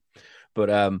game.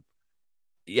 But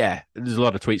yeah, there's a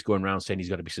lot of tweets going around saying he's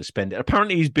got to be suspended.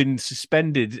 Apparently, he's been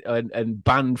suspended and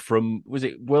banned from, was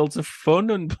it Worlds of Fun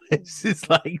and places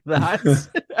like that?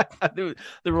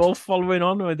 They're all following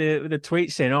on with the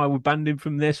tweets saying, "Oh, we banned him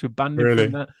from this, we banned him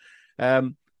from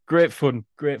that." Great fun.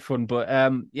 But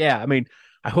yeah, I mean,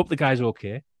 I hope the guy's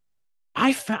okay.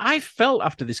 I felt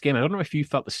after this game, I don't know if you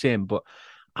felt the same, but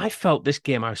I felt this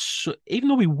game, even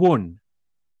though we won,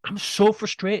 I'm so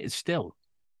frustrated still.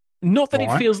 Not that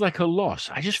it feels like a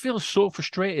loss. I just feel so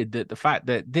frustrated that the fact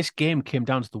that this game came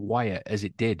down to the wire as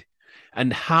it did,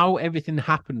 and how everything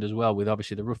happened as well, with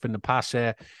obviously the roughing the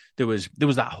passer. There was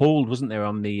that hold, wasn't there,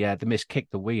 on the missed kick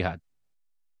that we had?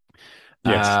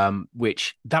 Yes.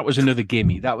 Which that was another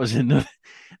gimme. That was another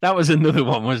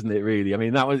one, wasn't it? Really, I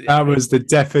mean, that was the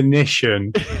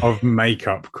definition of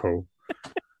makeup call.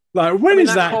 Like, when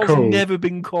is that called? Never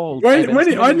been called. What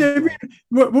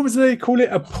was they call it?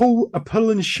 A pull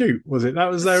and shoot, was it? That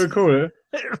was they would call it.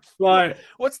 Like,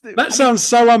 sounds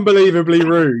so unbelievably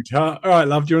rude. All right,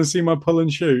 love, do you want to see my pull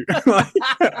and shoot? Well,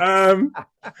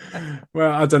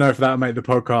 I don't know if that'll make the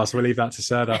podcast. We'll leave that to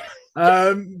Serda.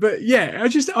 But yeah,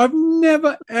 I've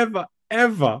never, ever,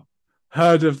 ever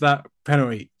heard of that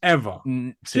penalty ever.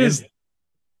 Just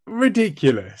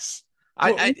ridiculous.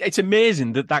 It's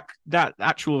amazing that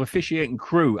actual officiating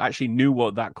crew actually knew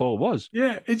what that call was.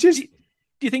 Yeah, it just. Do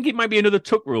you think it might be another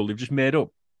tuck rule they've just made up?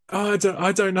 Oh,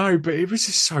 I don't know, but it was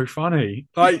just so funny.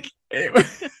 Like,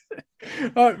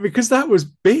 because that was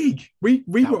big. We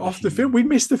were off the field. We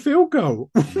missed the field goal.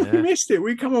 Yeah. We missed it.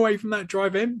 We come away from that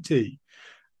drive empty.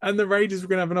 And the Raiders were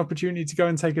going to have an opportunity to go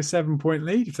and take a 7-point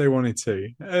lead if they wanted to.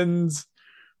 And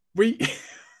we...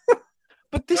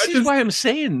 But this is why I'm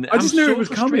saying... I just knew it was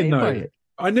coming, though.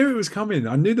 I knew it was coming.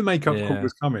 I knew the makeup call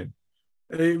was coming.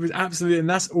 It was absolutely... And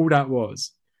that's all that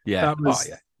was. Yeah. That was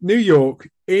New York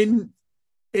in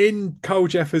Cole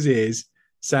Jeffers' ears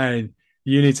saying,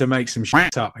 you need to make some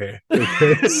shit up here.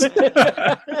 Because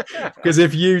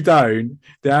if you don't,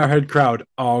 the Arrowhead crowd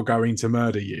are going to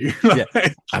murder you. Yeah.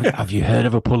 Have you heard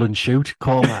of a pull and shoot?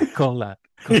 Call that.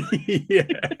 Yeah.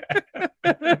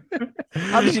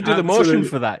 How did you do the motion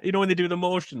for that? You know when they do the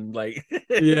motion, like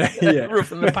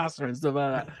roughing the passer and stuff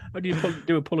like that. How do you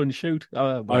do a pull and shoot?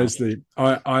 Oh, wow. Honestly,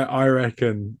 I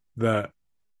reckon that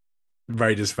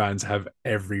Raiders fans have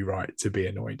every right to be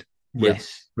annoyed with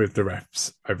the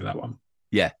refs over that one.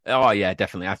 Yeah. Oh, yeah,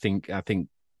 definitely. I think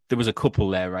there was a couple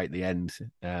there right at the end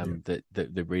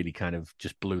that really kind of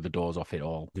just blew the doors off it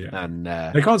all. Yeah. And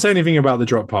they can't say anything about the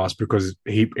drop pass because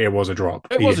it was a drop.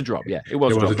 It was a drop. Yeah, it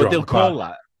was a drop. But they'll call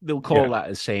that. They'll call that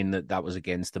as saying that was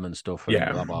against them and stuff.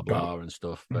 And blah blah blah and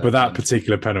stuff. But that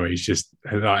particular penalty is just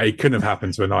it couldn't have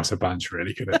happened to a nicer bunch,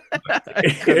 really, could it?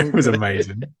 It was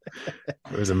amazing.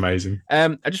 It was amazing.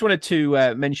 I just wanted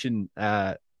to mention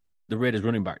the Raiders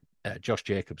running back Josh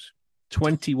Jacobs.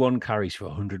 21 carries for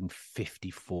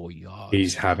 154 yards.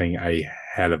 He's having a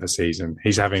hell of a season.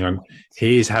 He's having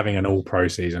an all-pro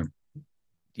season.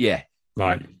 Yeah.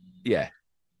 They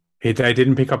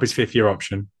didn't pick up his fifth-year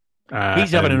option.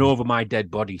 He's having an over my dead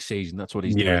body season. That's what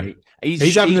he's doing.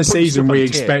 He's having the season we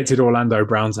expected Orlando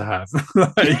Brown to have.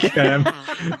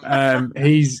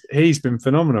 He's been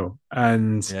phenomenal.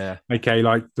 And the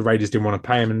Raiders didn't want to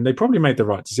pay him, and they probably made the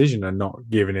right decision and not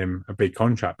giving him a big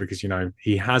contract because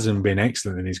he hasn't been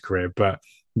excellent in his career. But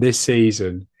this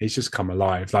season, he's just come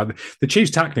alive. Like the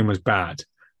Chiefs' tackling was bad,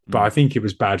 but I think it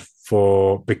was bad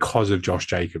because of Josh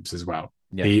Jacobs as well.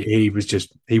 Yeah.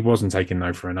 He wasn't taking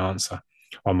no for an answer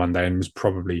on Monday and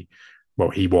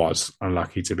he was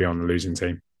unlucky to be on the losing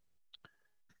team.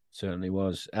 Certainly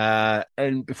was.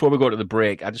 And before we go to the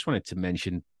break, I just wanted to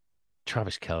mention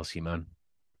Travis Kelce, man.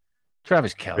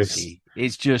 Travis Kelce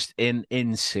is just an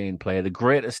insane player, the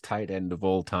greatest tight end of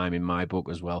all time in my book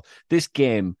as well. This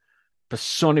game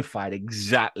personified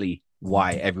exactly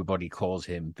why everybody calls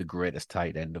him the greatest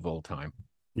tight end of all time.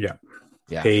 Yeah.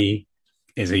 He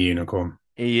is a unicorn.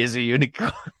 He is a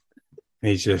unicorn.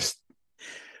 He's just...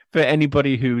 For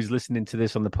anybody who's listening to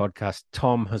this on the podcast,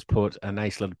 Tom has put a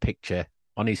nice little picture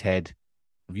on his head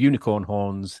of unicorn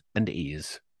horns and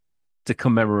ears to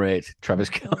commemorate Travis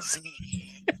Kelce.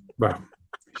 Well,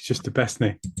 it's just the best,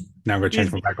 isn't he? Now I'm going to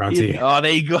change my background to you. Oh,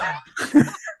 there you go.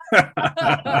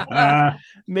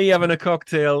 Me having a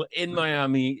cocktail in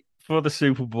Miami for the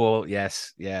Super Bowl.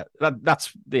 Yes, yeah.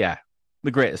 That's the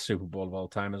greatest Super Bowl of all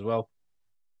time as well.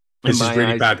 This is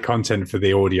really bad content for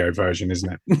the audio version,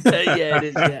 isn't it? Yeah, it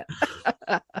is, yeah.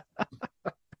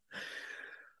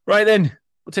 Right then,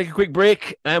 we'll take a quick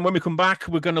break. And when we come back,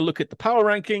 we're going to look at the power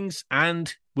rankings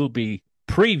and we'll be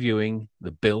previewing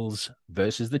the Bills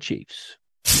versus the Chiefs.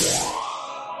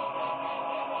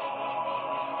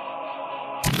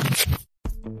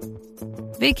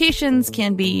 Vacations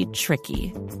can be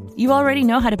tricky. You already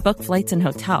know how to book flights and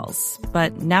hotels,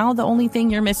 but now the only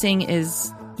thing you're missing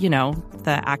is,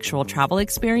 the actual travel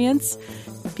experience.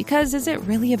 Because is it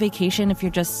really a vacation if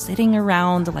you're just sitting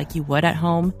around like you would at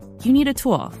home? You need a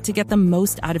tool to get the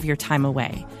most out of your time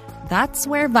away. That's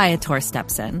where Viator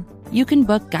steps in. You can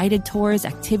book guided tours,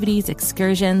 activities,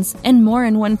 excursions, and more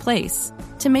in one place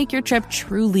to make your trip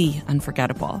truly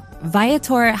unforgettable.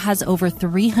 Viator has over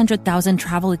 300,000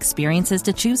 travel experiences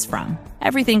to choose from.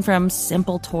 Everything from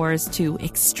simple tours to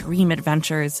extreme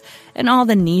adventures and all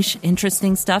the niche,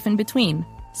 interesting stuff in between.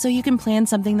 So you can plan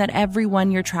something that everyone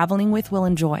you're traveling with will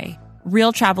enjoy.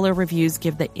 Real traveler reviews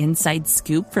give the inside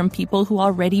scoop from people who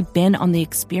already been on the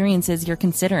experiences you're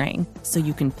considering, so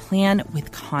you can plan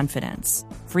with confidence.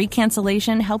 Free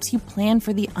cancellation helps you plan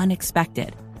for the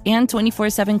unexpected. And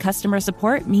 24/7 customer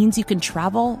support means you can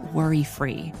travel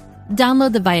worry-free.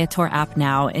 Download the Viator app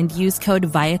now and use code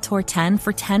Viator10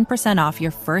 for 10% off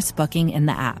your first booking in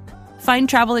the app. Find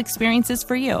travel experiences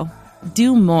for you.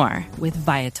 Do more with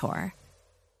Viator.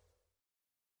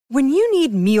 When you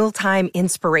need mealtime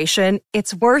inspiration,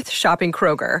 it's worth shopping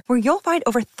Kroger, where you'll find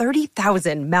over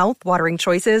 30,000 mouth-watering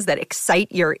choices that excite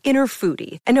your inner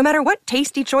foodie. And no matter what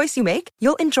tasty choice you make,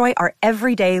 you'll enjoy our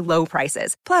everyday low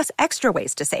prices, plus extra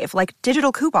ways to save, like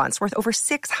digital coupons worth over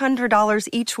 $600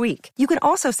 each week. You can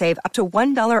also save up to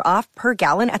 $1 off per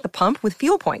gallon at the pump with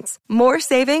fuel points. More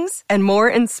savings and more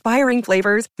inspiring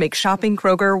flavors make shopping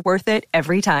Kroger worth it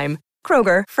every time.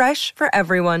 Kroger, fresh for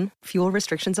everyone. Fuel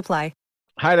restrictions apply.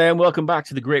 Hi there, and welcome back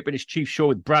to the Great British Chief Show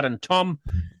with Brad and Tom.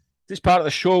 This part of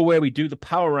the show where we do the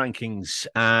power rankings,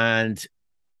 and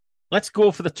let's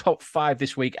go for the top 5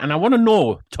 this week. And I want to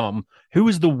know, Tom, who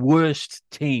is the worst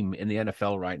team in the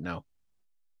NFL right now?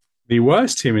 The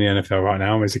worst team in the NFL right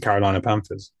now is the Carolina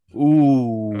Panthers.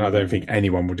 Ooh. And I don't think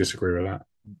anyone will disagree with that.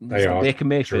 They are Baker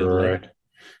Mayfield.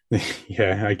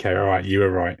 Yeah, okay, all right, you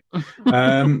were right.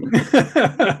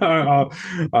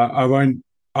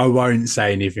 I won't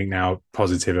say anything now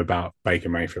positive about Baker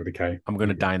Mayfield, okay? I'm going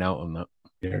to dine out on that.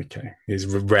 Yeah, okay. It's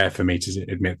rare for me to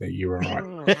admit that you were right.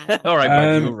 All right,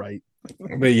 man, you were right.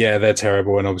 But yeah, they're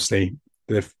terrible, and obviously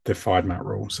they've fired Matt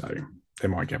Rule, so they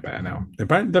might get better now.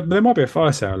 There might be a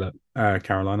fire sale at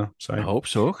Carolina. So I hope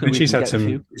so. And she's had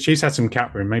some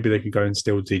cap room. Maybe they could go and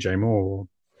steal DJ Moore or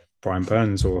Brian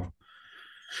Burns or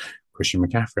Christian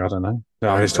McCaffrey. I don't know.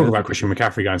 No, there's talk about Christian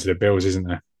McCaffrey going to the Bills, isn't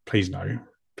there? Please no.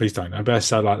 Please don't.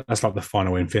 That's like the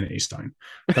final Infinity Stone.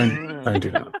 Don't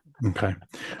do that. Okay.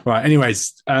 Right.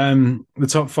 Anyways, the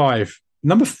top 5.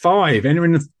 Number 5,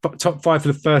 entering the top 5 for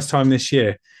the first time this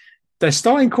year. Their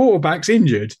starting quarterback's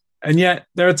injured, and yet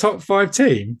they're a top 5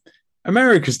 team.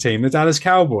 America's team, the Dallas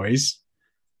Cowboys,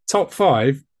 top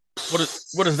 5.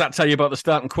 What does that tell you about the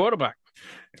starting quarterback?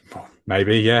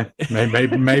 Maybe, yeah.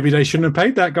 Maybe they shouldn't have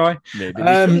paid that guy. Maybe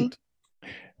they shouldn't.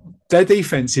 Their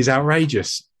defense is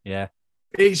outrageous. Yeah.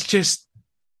 It's just...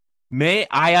 Mate,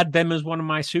 I had them as one of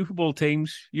my Super Bowl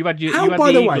teams. You had the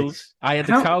Eagles. I had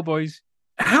the Cowboys.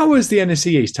 How has the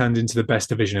NFC East turned into the best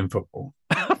division in football?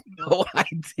 I have no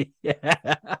idea.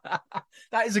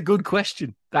 That is a good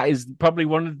question. That is probably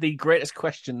one of the greatest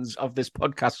questions of this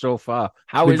podcast so far.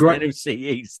 How is the NFC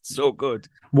East so good?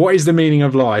 What is the meaning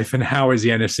of life, and how is the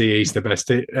NFC East the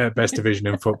best division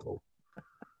in football?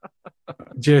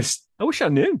 Just, I wish I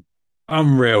knew.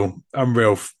 Unreal.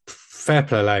 Fair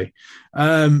play.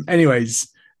 Anyways,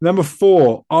 number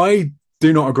 4. I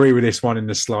do not agree with this one in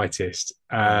the slightest.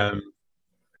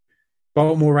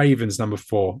 Baltimore Ravens, number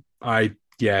 4.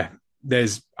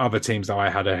 There's other teams that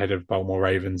I had ahead of Baltimore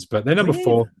Ravens, but they're number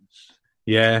 4.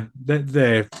 Yeah,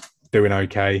 they're doing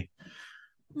okay.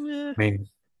 I mean,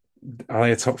 are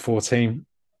they a top 4 team?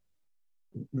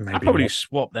 Maybe I'd probably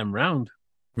swap them round.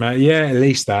 Yeah, at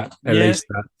least that.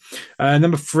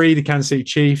 Number 3, the Kansas City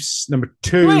Chiefs. Number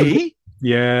 2, really?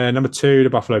 Number 2,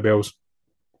 the Buffalo Bills.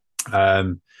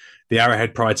 The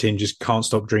Arrowhead Pride team just can't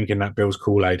stop drinking that Bills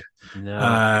Kool-Aid. No.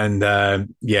 And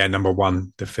number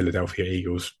 1, the Philadelphia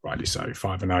Eagles, rightly so,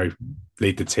 5-0,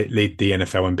 lead the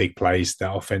NFL in big plays.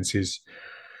 That offense is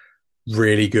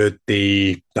really good.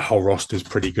 The whole roster is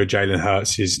pretty good. Jalen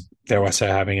Hurts is, dare I say,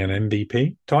 having an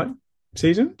MVP type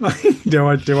season. do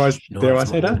I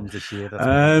say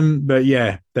that? But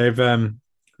yeah,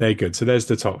 they're good. So there's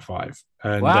the top 5.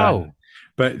 And, wow.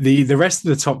 But the rest of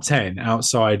the top 10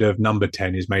 outside of number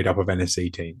 10 is made up of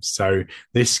NFC teams. So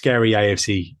this scary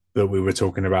AFC that we were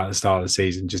talking about at the start of the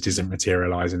season just isn't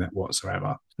materializing it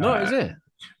whatsoever. No, is it?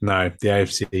 No, the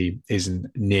AFC isn't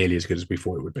nearly as good as we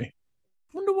thought it would be.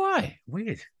 Wonder why.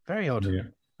 Weird. Very odd. Yeah.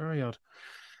 Very odd.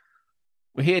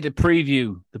 We're here to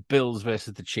preview the Bills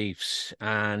versus the Chiefs,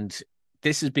 and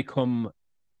this has become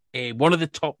one of the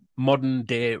top modern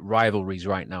day rivalries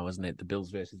right now, isn't it? The Bills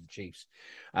versus the Chiefs.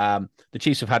 The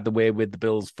Chiefs have had the way with the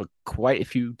Bills for quite a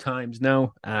few times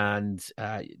now, and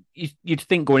you'd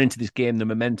think going into this game, the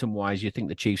momentum wise, you think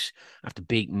the Chiefs, after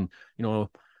beating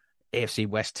AFC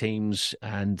West teams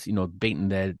and beating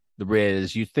the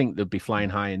Raiders, you think they'd be flying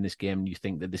high in this game, and you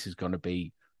think that this is going to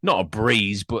be not a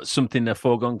breeze, but a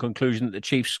foregone conclusion that the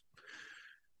Chiefs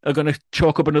are going to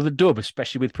chalk up another dub,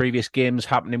 especially with previous games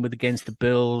happening against the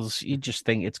Bills. You just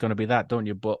think it's going to be that, don't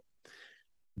you? But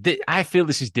I feel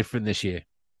this is different this year.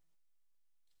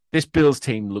 This Bills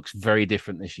team looks very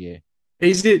different this year.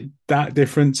 Is it that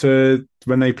different to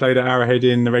when they played at Arrowhead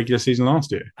in the regular season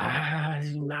last year?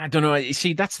 I don't know. You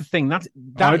see, that's the thing. I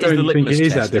don't think it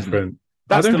is that different.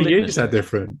 I don't think it is that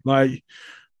different. Like,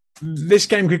 this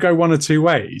game could go one or two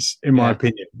ways, in my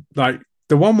opinion. Like,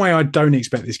 the one way I don't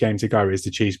expect this game to go is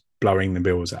the Chiefs blowing the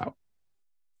Bills out.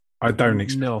 I don't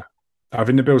expect that. I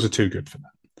think the Bills are too good for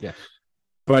that. Yeah.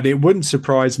 But it wouldn't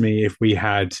surprise me if we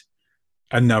had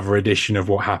another edition of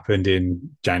what happened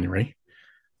in January,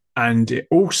 And it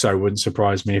also wouldn't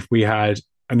surprise me if we had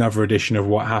another edition of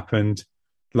what happened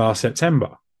last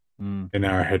September in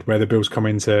Arrowhead, where the Bills come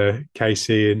into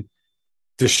KC and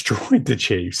destroyed the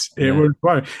Chiefs. It would,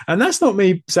 and that's not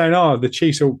me saying, the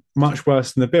Chiefs are much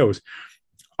worse than the Bills.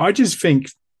 I just think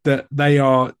that they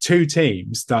are two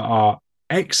teams that are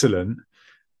excellent,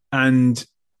 and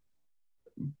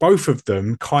both of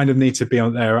them kind of need to be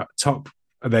on their top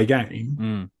of their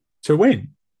game to win.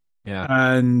 Yeah.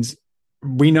 And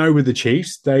we know with the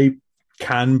Chiefs, they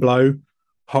can blow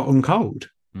hot and cold,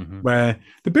 where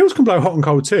the Bills can blow hot and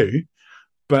cold too.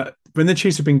 But when the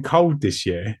Chiefs have been cold this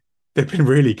year, they've been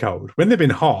really cold. When they've been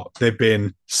hot, they've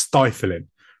been stifling,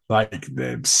 like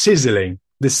they're sizzling,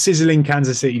 the sizzling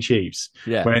Kansas City Chiefs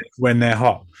when they're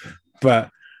hot.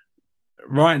 But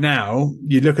right now,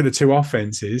 you look at the two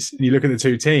offenses and you look at the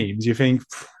two teams, you think,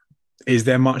 is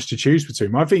there much to choose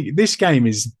between? I think this game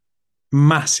is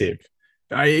massive.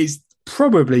 It's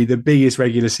probably the biggest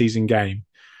regular season game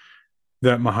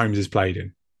that Mahomes has played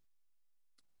in.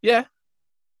 Yeah,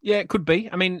 it could be.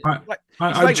 I mean,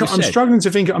 I'm struggling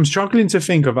to think. I'm struggling to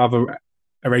think of other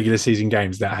regular season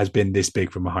games that has been this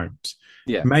big for Mahomes.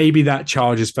 Yeah, maybe that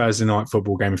Chargers Thursday night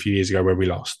football game a few years ago where we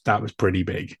lost. That was pretty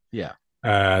big. Yeah.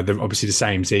 Obviously, the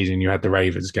same season you had the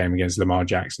Ravens game against Lamar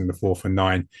Jackson, the 4th and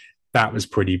 9. That was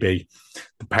pretty big.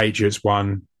 The Patriots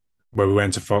won where we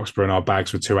went to Foxborough and our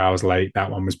bags were 2 hours late. That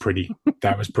one was pretty.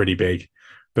 That was pretty big.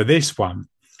 But this one,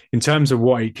 in terms of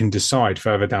what it can decide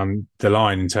further down the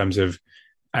line in terms of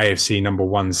AFC number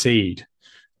 1 seed,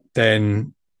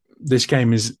 then this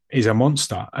game is a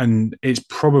monster, and it's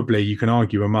probably, you can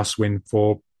argue, a must win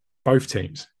for both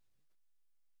teams.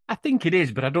 I think it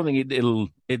is, but I don't think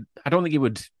I don't think it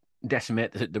would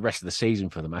decimate the rest of the season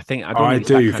for them. I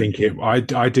do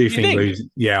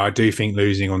think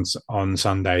losing on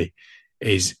Sunday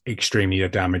is extremely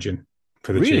damaging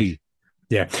for the Chiefs.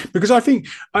 Yeah, because I think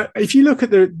if you look at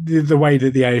the way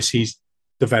that the AFC is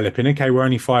developing, okay, we're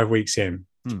only 5 weeks in,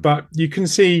 but you can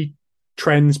see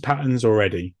trends, patterns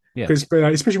already. Because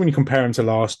especially when you compare them to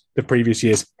the previous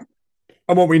years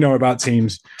and what we know about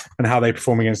teams and how they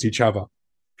perform against each other.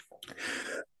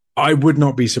 I would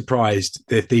not be surprised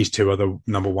if these two are the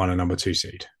number 1 and number 2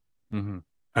 seed. And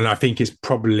I think it's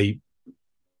probably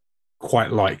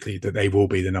quite likely that they will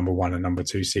be the number 1 and number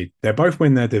 2 seed. They'll both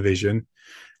win their division.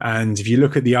 And if you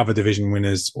look at the other division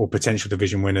winners or potential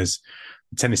division winners,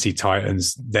 Tennessee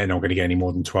Titans, they're not going to get any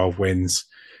more than 12 wins.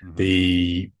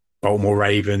 The Baltimore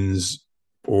Ravens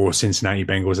or Cincinnati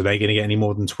Bengals, are they going to get any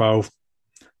more than 12?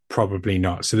 Probably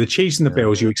not. So the Chiefs and the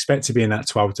Bills, you expect to be in that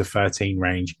 12 to 13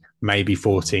 range, maybe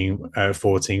 14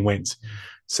 wins.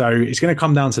 So it's going to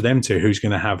come down to them two, who's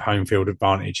going to have home field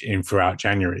advantage throughout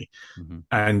January.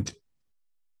 And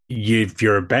if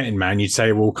you're a betting man, you'd say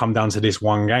it will come down to this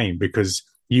one game, because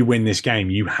you win this game,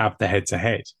 you have the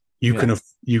head-to-head. You can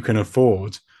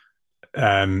afford,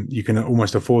 you can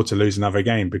almost afford to lose another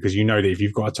game, because you know that if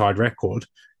you've got a tied record,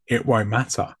 it won't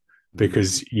matter,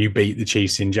 because you beat the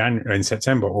Chiefs in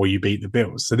September, or you beat the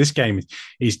Bills. So this game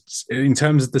is, in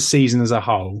terms of the season as a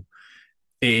whole,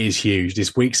 it is huge.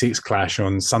 This Week 6 clash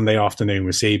on Sunday afternoon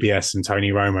with CBS and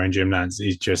Tony Romo and Jim Nantz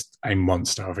is just a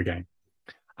monster of a game.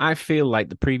 I feel like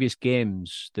the previous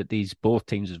games that both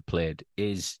teams have played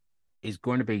is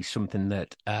going to be something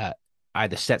that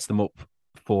either sets them up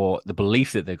for the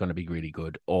belief that they're going to be really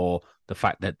good, or the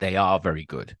fact that they are very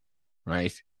good,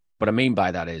 right? What I mean by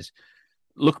that is,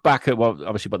 look back at what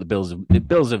the Bills have. The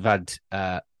Bills have had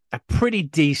a pretty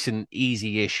decent,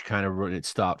 easy-ish kind of run at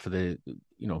start for the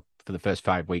first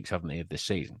 5 weeks, haven't they, of this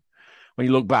season? When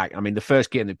you look back, I mean, the first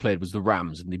game they played was the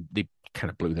Rams, and they kind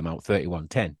of blew them out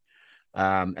 31-10.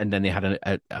 And then they had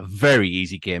a very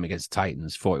easy game against the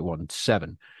Titans,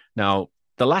 41-7. Now,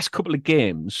 the last couple of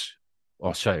games,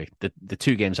 the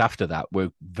 2 games after that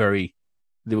were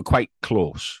quite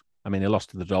close. I mean, they lost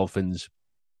to the Dolphins.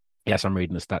 Yes, I'm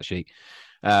reading the stat sheet.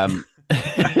 And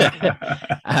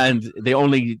they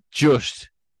only just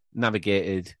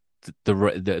navigated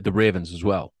the Ravens as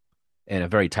well in a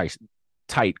very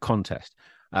tight contest.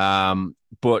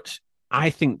 But I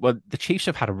think the Chiefs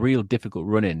have had a real difficult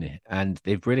run in, and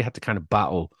they've really had to kind of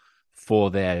battle for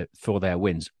their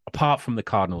wins, apart from the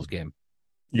Cardinals game.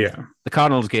 Yeah. The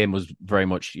Cardinals game was very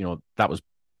much, that was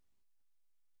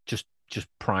just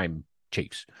prime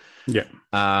Chiefs. Yeah.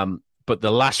 But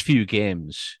the last few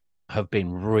games have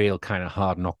been real kind of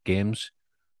hard knock games.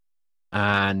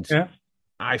 And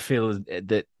I feel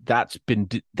that's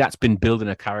been building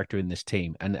a character in this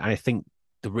team. And I think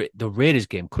the Raiders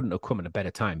game couldn't have come at a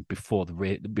better time before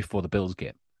the Bills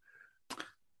game.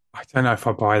 I don't know if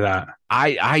I buy that.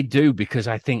 I do, because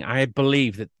I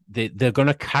believe that they're going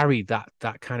to carry that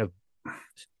kind of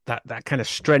that kind of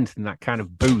strength and that kind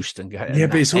of boost and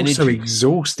but it's energy. also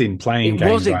exhausting playing games.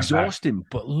 It was like exhausting, that.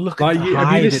 but look Like, at the have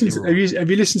high you listened? that they were. Have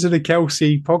you listened to the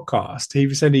Kelsey podcast?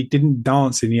 He said he didn't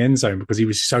dance in the end zone because he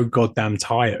was so goddamn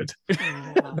tired.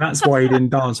 That's why he didn't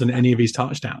dance on any of his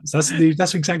touchdowns. That's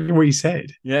exactly what he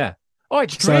said. Yeah. Oh,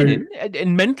 it's draining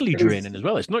and mentally draining as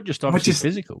well. It's not just obviously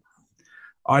physical.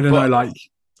 I don't know. Like,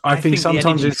 I think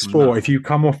sometimes in sport, if you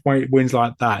come off wins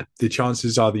like that, the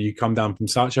chances are that you come down from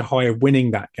such a high of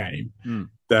winning that game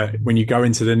that when you go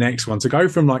into the next one, to go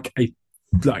from like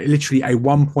literally a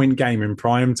 1-point game in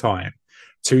prime time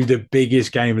to the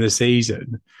biggest game of the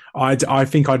season, I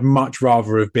think I'd much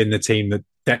rather have been the team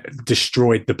that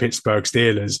destroyed the Pittsburgh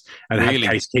Steelers and had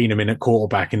Case Keenum in at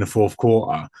quarterback in the fourth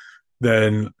quarter.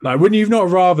 Then, like, wouldn't you have not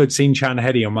rather seen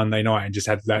Shanahan on Monday night and just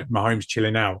had Mahomes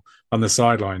chilling out on the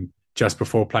sideline just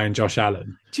before playing Josh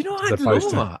Allen? Do you know what? I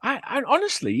don't know. I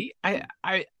honestly,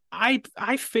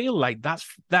 I feel like that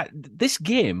this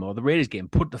game or the Raiders game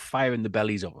put the fire in the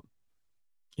bellies of them.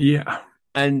 Yeah,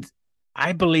 and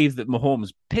I believe that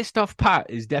Mahomes pissed off Pat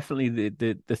is definitely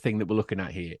the thing that we're looking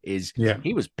at here.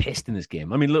 He was pissed in this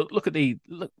game. I mean, look at the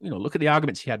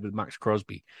arguments he had with Max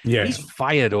Crosby. Yeah, he's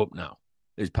fired up now.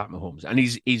 Is Pat Mahomes, and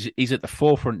he's at the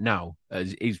forefront now.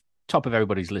 As he's top of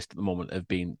everybody's list at the moment of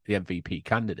being the MVP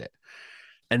candidate.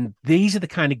 And these are the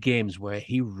kind of games where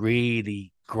he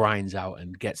really grinds out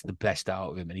and gets the best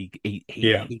out of him, and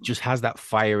he just has that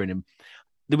fire in him.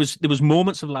 There was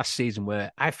moments of last season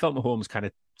where I felt Mahomes kind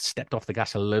of stepped off the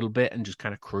gas a little bit and just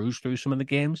kind of cruised through some of the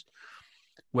games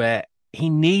where he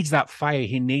needs that fire,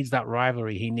 he needs that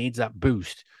rivalry, he needs that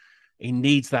boost. He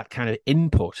needs that kind of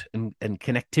input and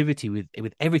connectivity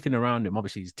with everything around him,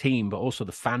 obviously his team, but also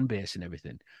the fan base and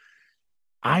everything.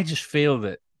 I just feel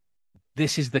that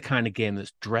this is the kind of game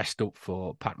that's dressed up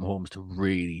for Pat Mahomes to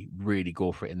really, really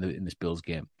go for it in this Bills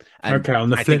game. And okay, on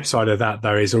the flip side of that,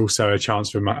 there is also a chance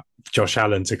for Josh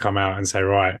Allen to come out and say,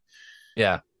 right,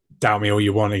 doubt me all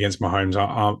you want against Mahomes.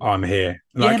 I'm here.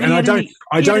 Like, and I don't.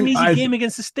 An easy game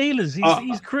against the Steelers.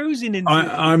 He's cruising into.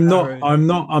 I'm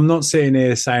not sitting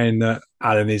here saying that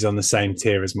Allen is on the same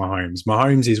tier as Mahomes.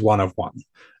 Mahomes is one of one,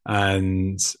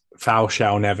 and thou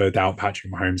shall never doubt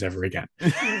Patrick Mahomes ever again.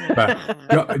 But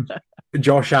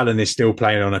Josh Allen is still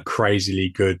playing on a crazily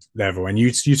good level. And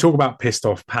you talk about pissed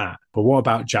off Pat, but what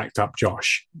about jacked up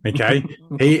Josh? Okay,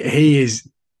 he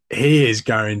is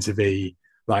going to be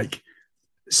like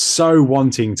so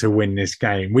wanting to win this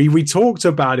game. We talked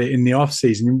about it in the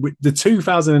offseason. The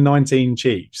 2019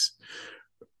 Chiefs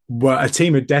were a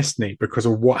team of destiny because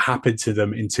of what happened to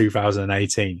them in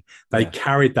 2018. They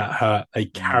carried that hurt, they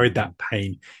carried that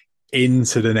pain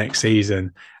into the next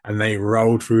season, and they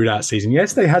rolled through that season.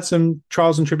 Yes, they had some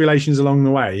trials and tribulations along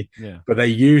the way, but they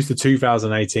used the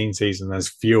 2018 season as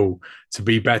fuel to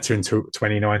be better into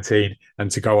 2019 and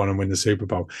to go on and win the Super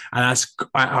Bowl. And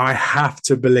I have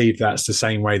to believe that's the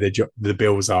same way the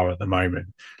Bills are at the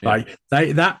moment. Like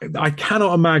I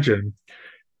cannot imagine.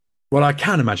 Well, I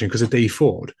can imagine because of D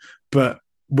Ford, but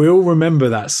we all remember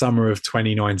that summer of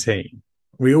 2019.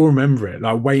 We all remember it,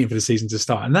 like waiting for the season to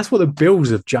start. And that's what the Bills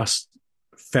have just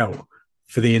felt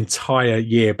for the entire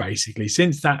year, basically.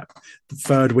 Since that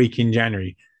third week in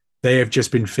January, they have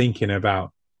just been thinking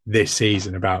about this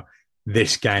season, about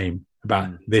this game,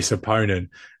 about this opponent.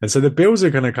 And so the Bills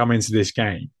are going to come into this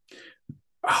game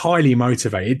highly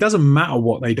motivated. It doesn't matter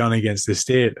what they've done against the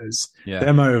Steelers.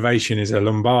 Their motivation is a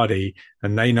Lombardi,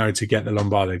 and they know to get the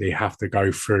Lombardi, they have to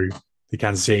go through the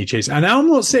Kansas City Chiefs. And I'm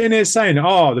not sitting here saying,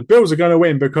 the Bills are going to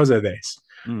win because of this.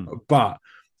 But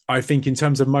I think in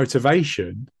terms of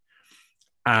motivation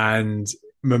and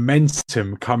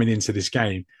momentum coming into this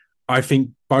game, I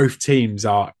think both teams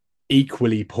are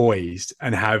equally poised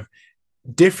and have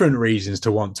different reasons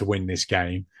to want to win this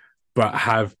game, but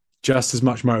have just as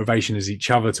much motivation as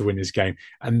each other to win this game.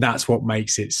 And that's what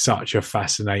makes it such a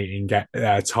fascinating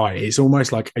tie. It's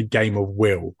almost like a game of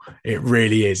will. It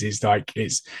really is. It's like,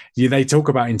 they talk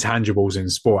about intangibles in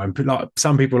sport, and like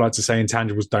some people like to say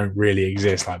intangibles don't really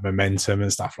exist, like momentum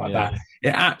and stuff like that.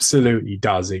 It absolutely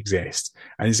does exist.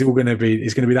 And it's going to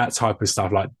be that type of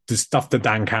stuff, like the stuff that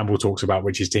Dan Campbell talks about,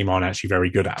 which his team aren't actually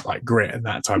very good at, like grit and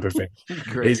that type of thing.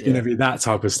 It's going to be that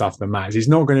type of stuff that matters. It's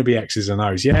not going to be X's and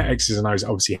O's. Yeah, X's and O's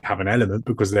obviously have an element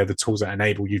because they're the tools that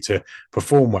enable you to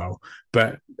perform well.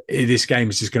 But this game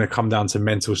is just going to come down to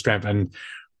mental strength. And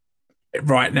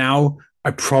right now,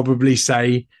 I probably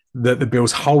say that the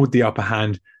Bills hold the upper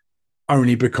hand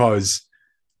only because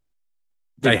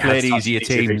They played such easier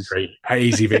teams.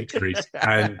 easy victories,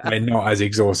 and they're not as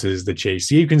exhausted as the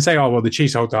Chiefs. You can say, oh, well, the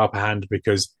Chiefs hold the upper hand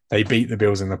because they beat the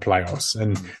Bills in the playoffs,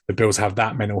 and the Bills have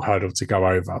that mental hurdle to go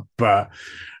over. But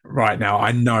right now,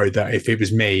 I know that if it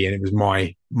was me and it was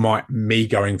me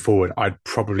going forward, I'd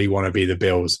probably want to be the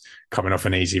Bills coming off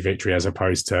an easy victory as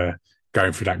opposed to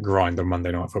going through that grind on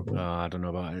Monday Night Football. Oh, I don't know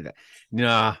about it.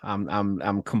 No,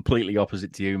 I'm completely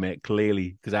opposite to you, mate.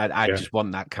 Clearly, because I just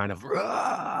want that kind of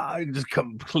just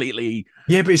completely.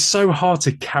 Yeah, but it's so hard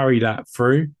to carry that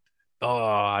through.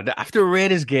 Oh, after a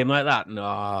Raiders game like that, no,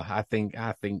 I think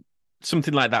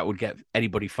something like that would get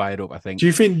anybody fired up. I think. Do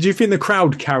you think the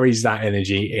crowd carries that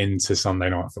energy into Sunday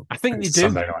Night Football? I think they do.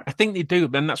 Sunday night. I think they do,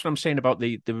 and that's what I'm saying about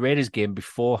the Raiders game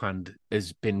beforehand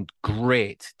has been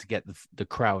great to get the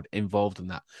crowd involved in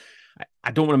that.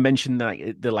 I don't want to mention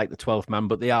that they're like the 12th man,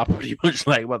 but they are pretty much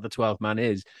like what the 12th man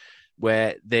is,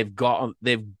 where they've got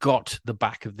the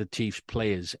back of the Chiefs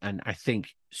players, and I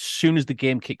think as soon as the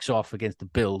game kicks off against the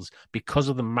Bills, because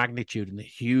of the magnitude and the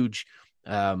huge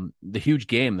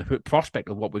game, the prospect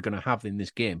of what we're going to have in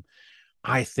this game,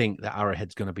 I think that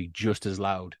Arrowhead's going to be just as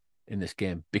loud in this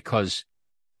game because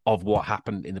of what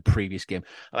happened in the previous game.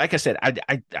 Like I said,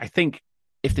 I think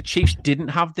if the Chiefs didn't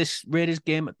have this Raiders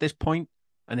game at this point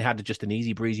and they had just an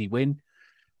easy breezy win,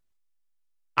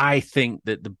 I think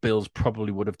that the Bills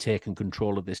probably would have taken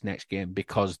control of this next game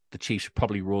because the Chiefs are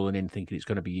probably rolling in thinking it's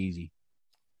going to be easy.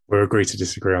 We'll agree to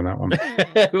disagree on that one.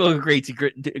 We'll agree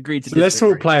to disagree. Let's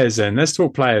talk players then. Let's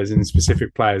talk players and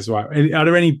specific players. Right? Are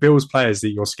there any Bills players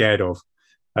that you're scared of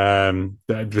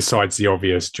besides the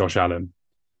obvious Josh Allen?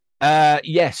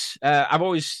 Yes. I've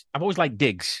always liked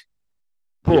Diggs,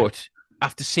 but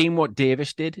after seeing what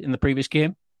Davis did in the previous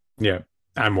game,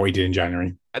 and what he did in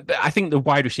January, I think the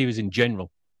wide receivers in general.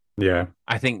 Yeah,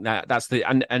 I think that's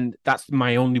and that's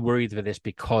my only worry for this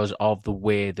because of the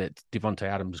way that Devontae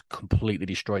Adams completely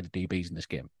destroyed the DBs in this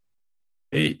game.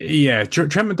 Yeah,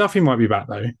 Trent McDuffie might be back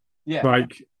though. Yeah,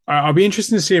 like I'll be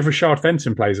interested to see if Rashard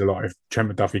Fenton plays a lot if Trent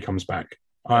McDuffie comes back.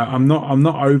 I'm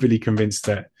not overly convinced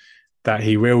that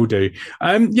he will do.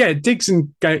 Diggs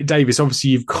and Davis, obviously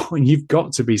you've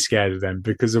got to be scared of them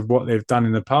because of what they've done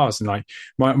in the past. And like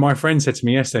my friend said to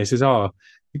me yesterday, he says,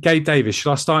 Gabe Davis,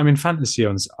 should I start him in fantasy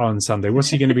on Sunday? What's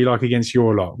he going to be like against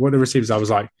your lot? What are the receivers? I was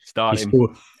like,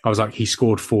 he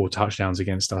scored 4 touchdowns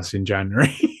against us in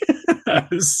January.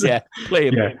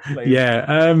 Play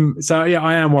him. So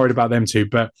I am worried about them too,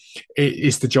 but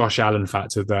it's the Josh Allen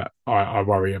factor that I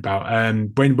worry about.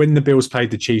 When the Bills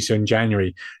played the Chiefs in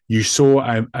January, you saw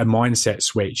a mindset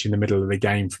switch in the middle of the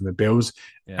game from the Bills,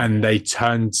 and they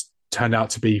turned out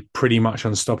to be pretty much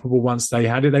unstoppable once they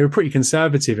had it. They were pretty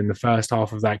conservative in the first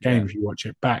half of that game. If you watch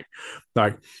it back,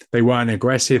 like they weren't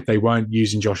aggressive. They weren't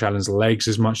using Josh Allen's legs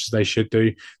as much as they should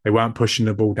do. They weren't pushing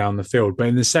the ball down the field. But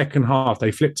in the second half,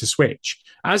 they flipped a switch,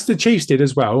 as the Chiefs did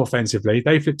as well. Offensively,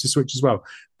 they flipped a switch as well,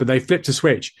 but they flipped a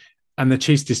switch. And the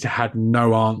Chiefs just had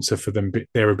no answer for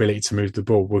their ability to move the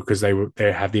ball because they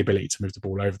had the ability to move the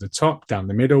ball over the top, down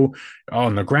the middle,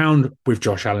 on the ground with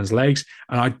Josh Allen's legs.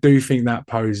 And I do think that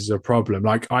poses a problem.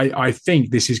 Like I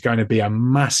think this is going to be a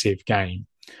massive game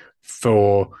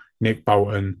for Nick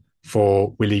Bolton,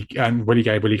 for Willie Gay.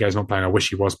 Willie Gay's not playing. I wish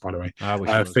he was, by the way.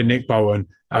 For Nick Bolton,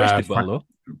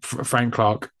 Frank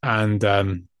Clark,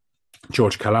 and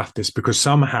George Kalafdis, because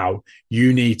somehow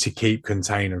you need to keep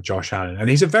contain of Josh Allen. And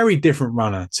he's a very different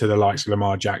runner to the likes of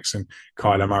Lamar Jackson,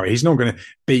 Kyler Murray. He's not going to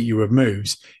beat you with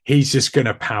moves. He's just going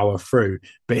to power through.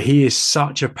 But he is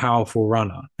such a powerful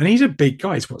runner. And he's a big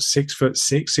guy. He's 6'6",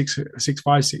 6'5",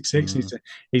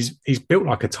 6'6". He's built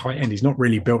like a tight end. He's not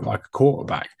really built like a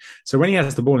quarterback. So when he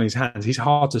has the ball in his hands, he's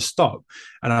hard to stop.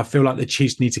 And I feel like the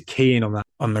Chiefs need to key in on that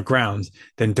on the ground.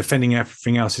 Then defending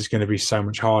everything else is going to be so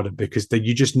much harder because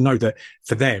you just know that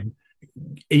for them,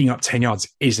 eating up 10 yards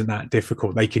isn't that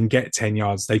difficult. They can get 10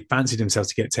 yards. They fancy themselves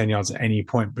to get 10 yards at any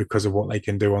point because of what they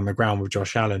can do on the ground with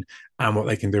Josh Allen and what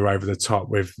they can do over the top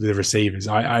with the receivers.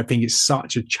 I think it's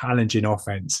such a challenging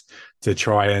offense to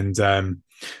try and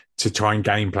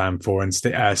game plan for. And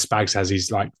Spags has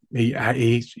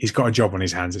he's got a job on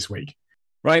his hands this week.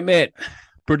 Right, mate.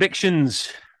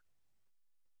 Predictions.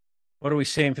 What are we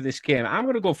saying for this game? I'm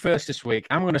going to go first this week.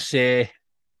 I'm going to say,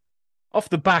 off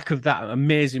the back of that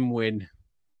amazing win,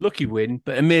 lucky win,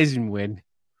 but amazing win,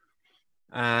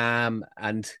 and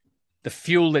the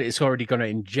fuel that it's already going to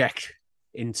inject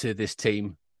into this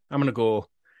team, I'm going to go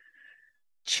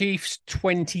Chiefs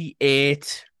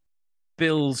 28,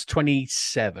 Bills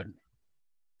 27.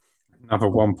 Another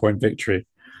 1-point victory.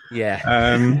 Yeah.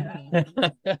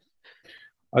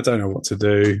 I don't know what to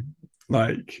do.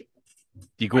 Like,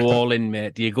 do you go all in,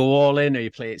 mate? Do you go all in or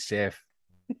you play it safe?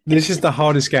 This is the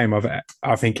hardest game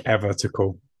I think ever to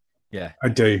call. Yeah. I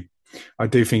do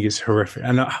think it's horrific.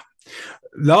 And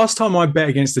last time I bet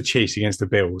against the Chiefs against the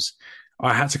Bills,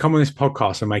 I had to come on this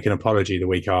podcast and make an apology the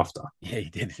week after. Yeah, you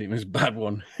did. It was a bad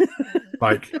one.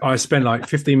 Like, I spent like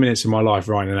 15 minutes of my life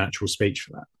writing an actual speech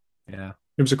for that. Yeah.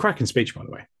 It was a cracking speech, by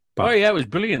the way. But, it was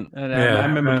brilliant. And I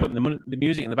remember putting the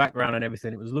music in the background and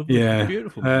everything. It was lovely. Yeah. It was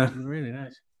beautiful. It was really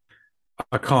nice.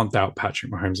 I can't doubt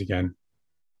Patrick Mahomes again.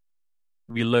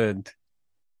 Have you learned?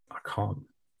 I can't.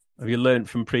 Have you learned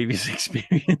from previous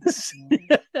experience?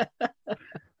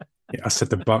 I said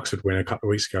the Bucks would win a couple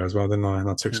of weeks ago as well, didn't I? And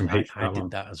I took some heat for that I did one.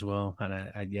 that as well.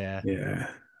 And Yeah.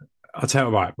 I'll tell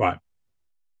you, right.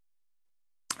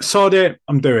 Sod it.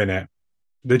 I'm doing it.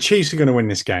 The Chiefs are going to win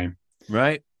this game.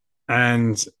 Right.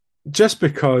 And just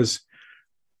because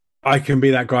I can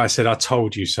be that guy I said, I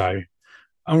told you so, I'm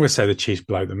going to say the Chiefs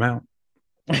blow them out.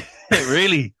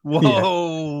 Really?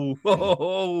 Whoa. Yeah.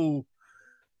 Whoa.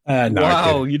 No,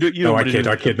 wow. I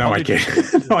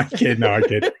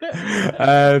kid.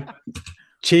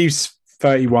 Chiefs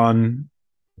 31,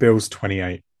 Bills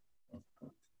 28.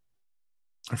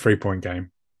 A 3-point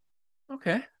game.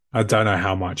 Okay. I don't know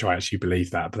how much I actually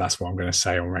believe that, but that's what I'm going to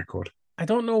say on record. I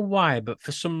don't know why, but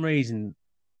for some reason,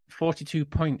 42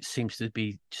 points seems to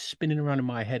be spinning around in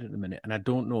my head at the minute, and I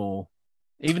don't know.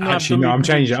 Even though actually, no, I'm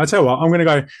changing it. I tell you what, I'm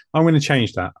going to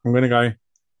change that. I'm going to go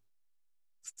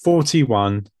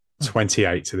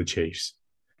 41-28 to the Chiefs.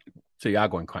 So you are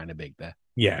going kind of big there.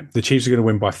 Yeah, the Chiefs are going to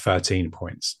win by 13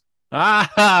 points.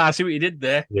 Ah, I see what you did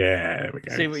there. Yeah, there we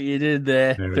go. See what you did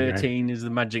there. 13 is the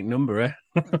magic number, eh?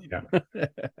 Yeah.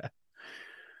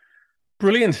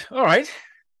 Brilliant. All right.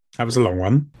 That was a long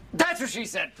one. That's what she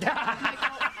said.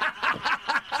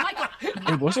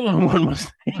 It was a long one,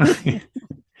 wasn't it?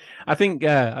 I think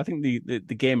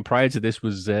the game prior to this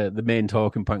was the main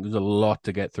talking point. There was a lot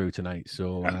to get through tonight.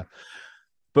 So,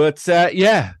 that's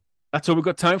all we've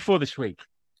got time for this week.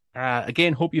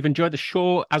 Again, hope you've enjoyed the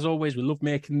show. As always, we love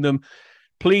making them.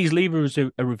 Please leave us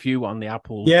a review on the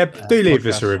Apple. Yeah, do leave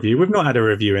us a podcast. review. We've not had a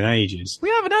review in ages. We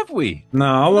haven't, have we? No,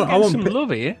 I want some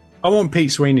love here. I want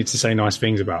Pete Sweeney to say nice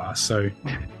things about us. So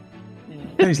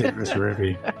please leave us a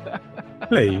review,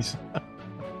 please.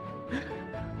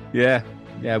 Yeah,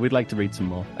 we'd like to read some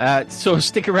more. So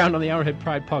stick around on the Arrowhead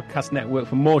Pride Podcast Network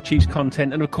for more Chiefs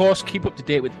content. And, of course, keep up to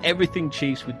date with everything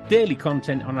Chiefs with daily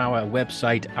content on our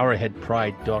website,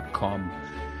 arrowheadpride.com.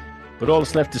 But all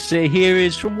that's left to say here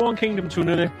is, from one kingdom to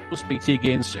another, we'll speak to you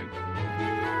again soon.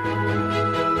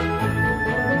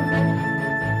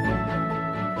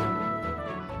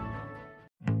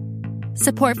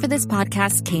 Support for this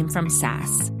podcast came from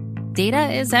SAS.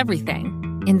 Data is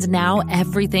everything. And now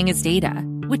everything is data,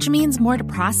 which means more to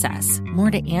process, more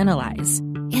to analyze.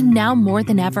 And now more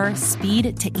than ever,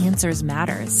 speed to answers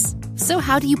matters. So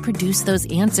how do you produce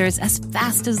those answers as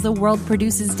fast as the world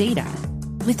produces data?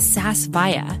 With SAS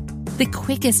Viya, the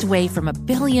quickest way from a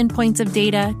billion points of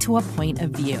data to a point of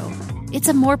view. It's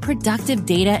a more productive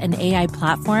data and AI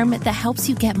platform that helps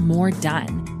you get more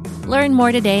done. Learn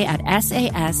more today at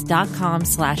sas.com/VIYA.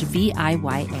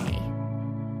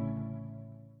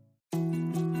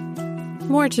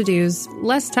 More to-dos,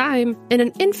 less time, and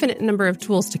an infinite number of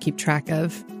tools to keep track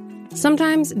of.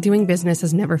 Sometimes doing business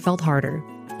has never felt harder,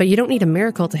 but you don't need a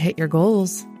miracle to hit your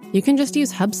goals. You can just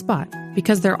use HubSpot,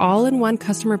 because their all-in-one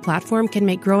customer platform can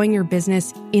make growing your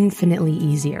business infinitely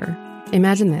easier.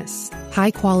 Imagine this: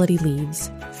 high-quality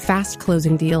leads, fast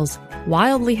closing deals,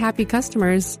 wildly happy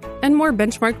customers, and more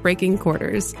benchmark-breaking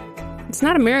quarters. It's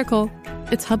not a miracle,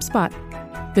 it's HubSpot.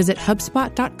 Visit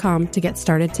HubSpot.com to get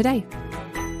started today.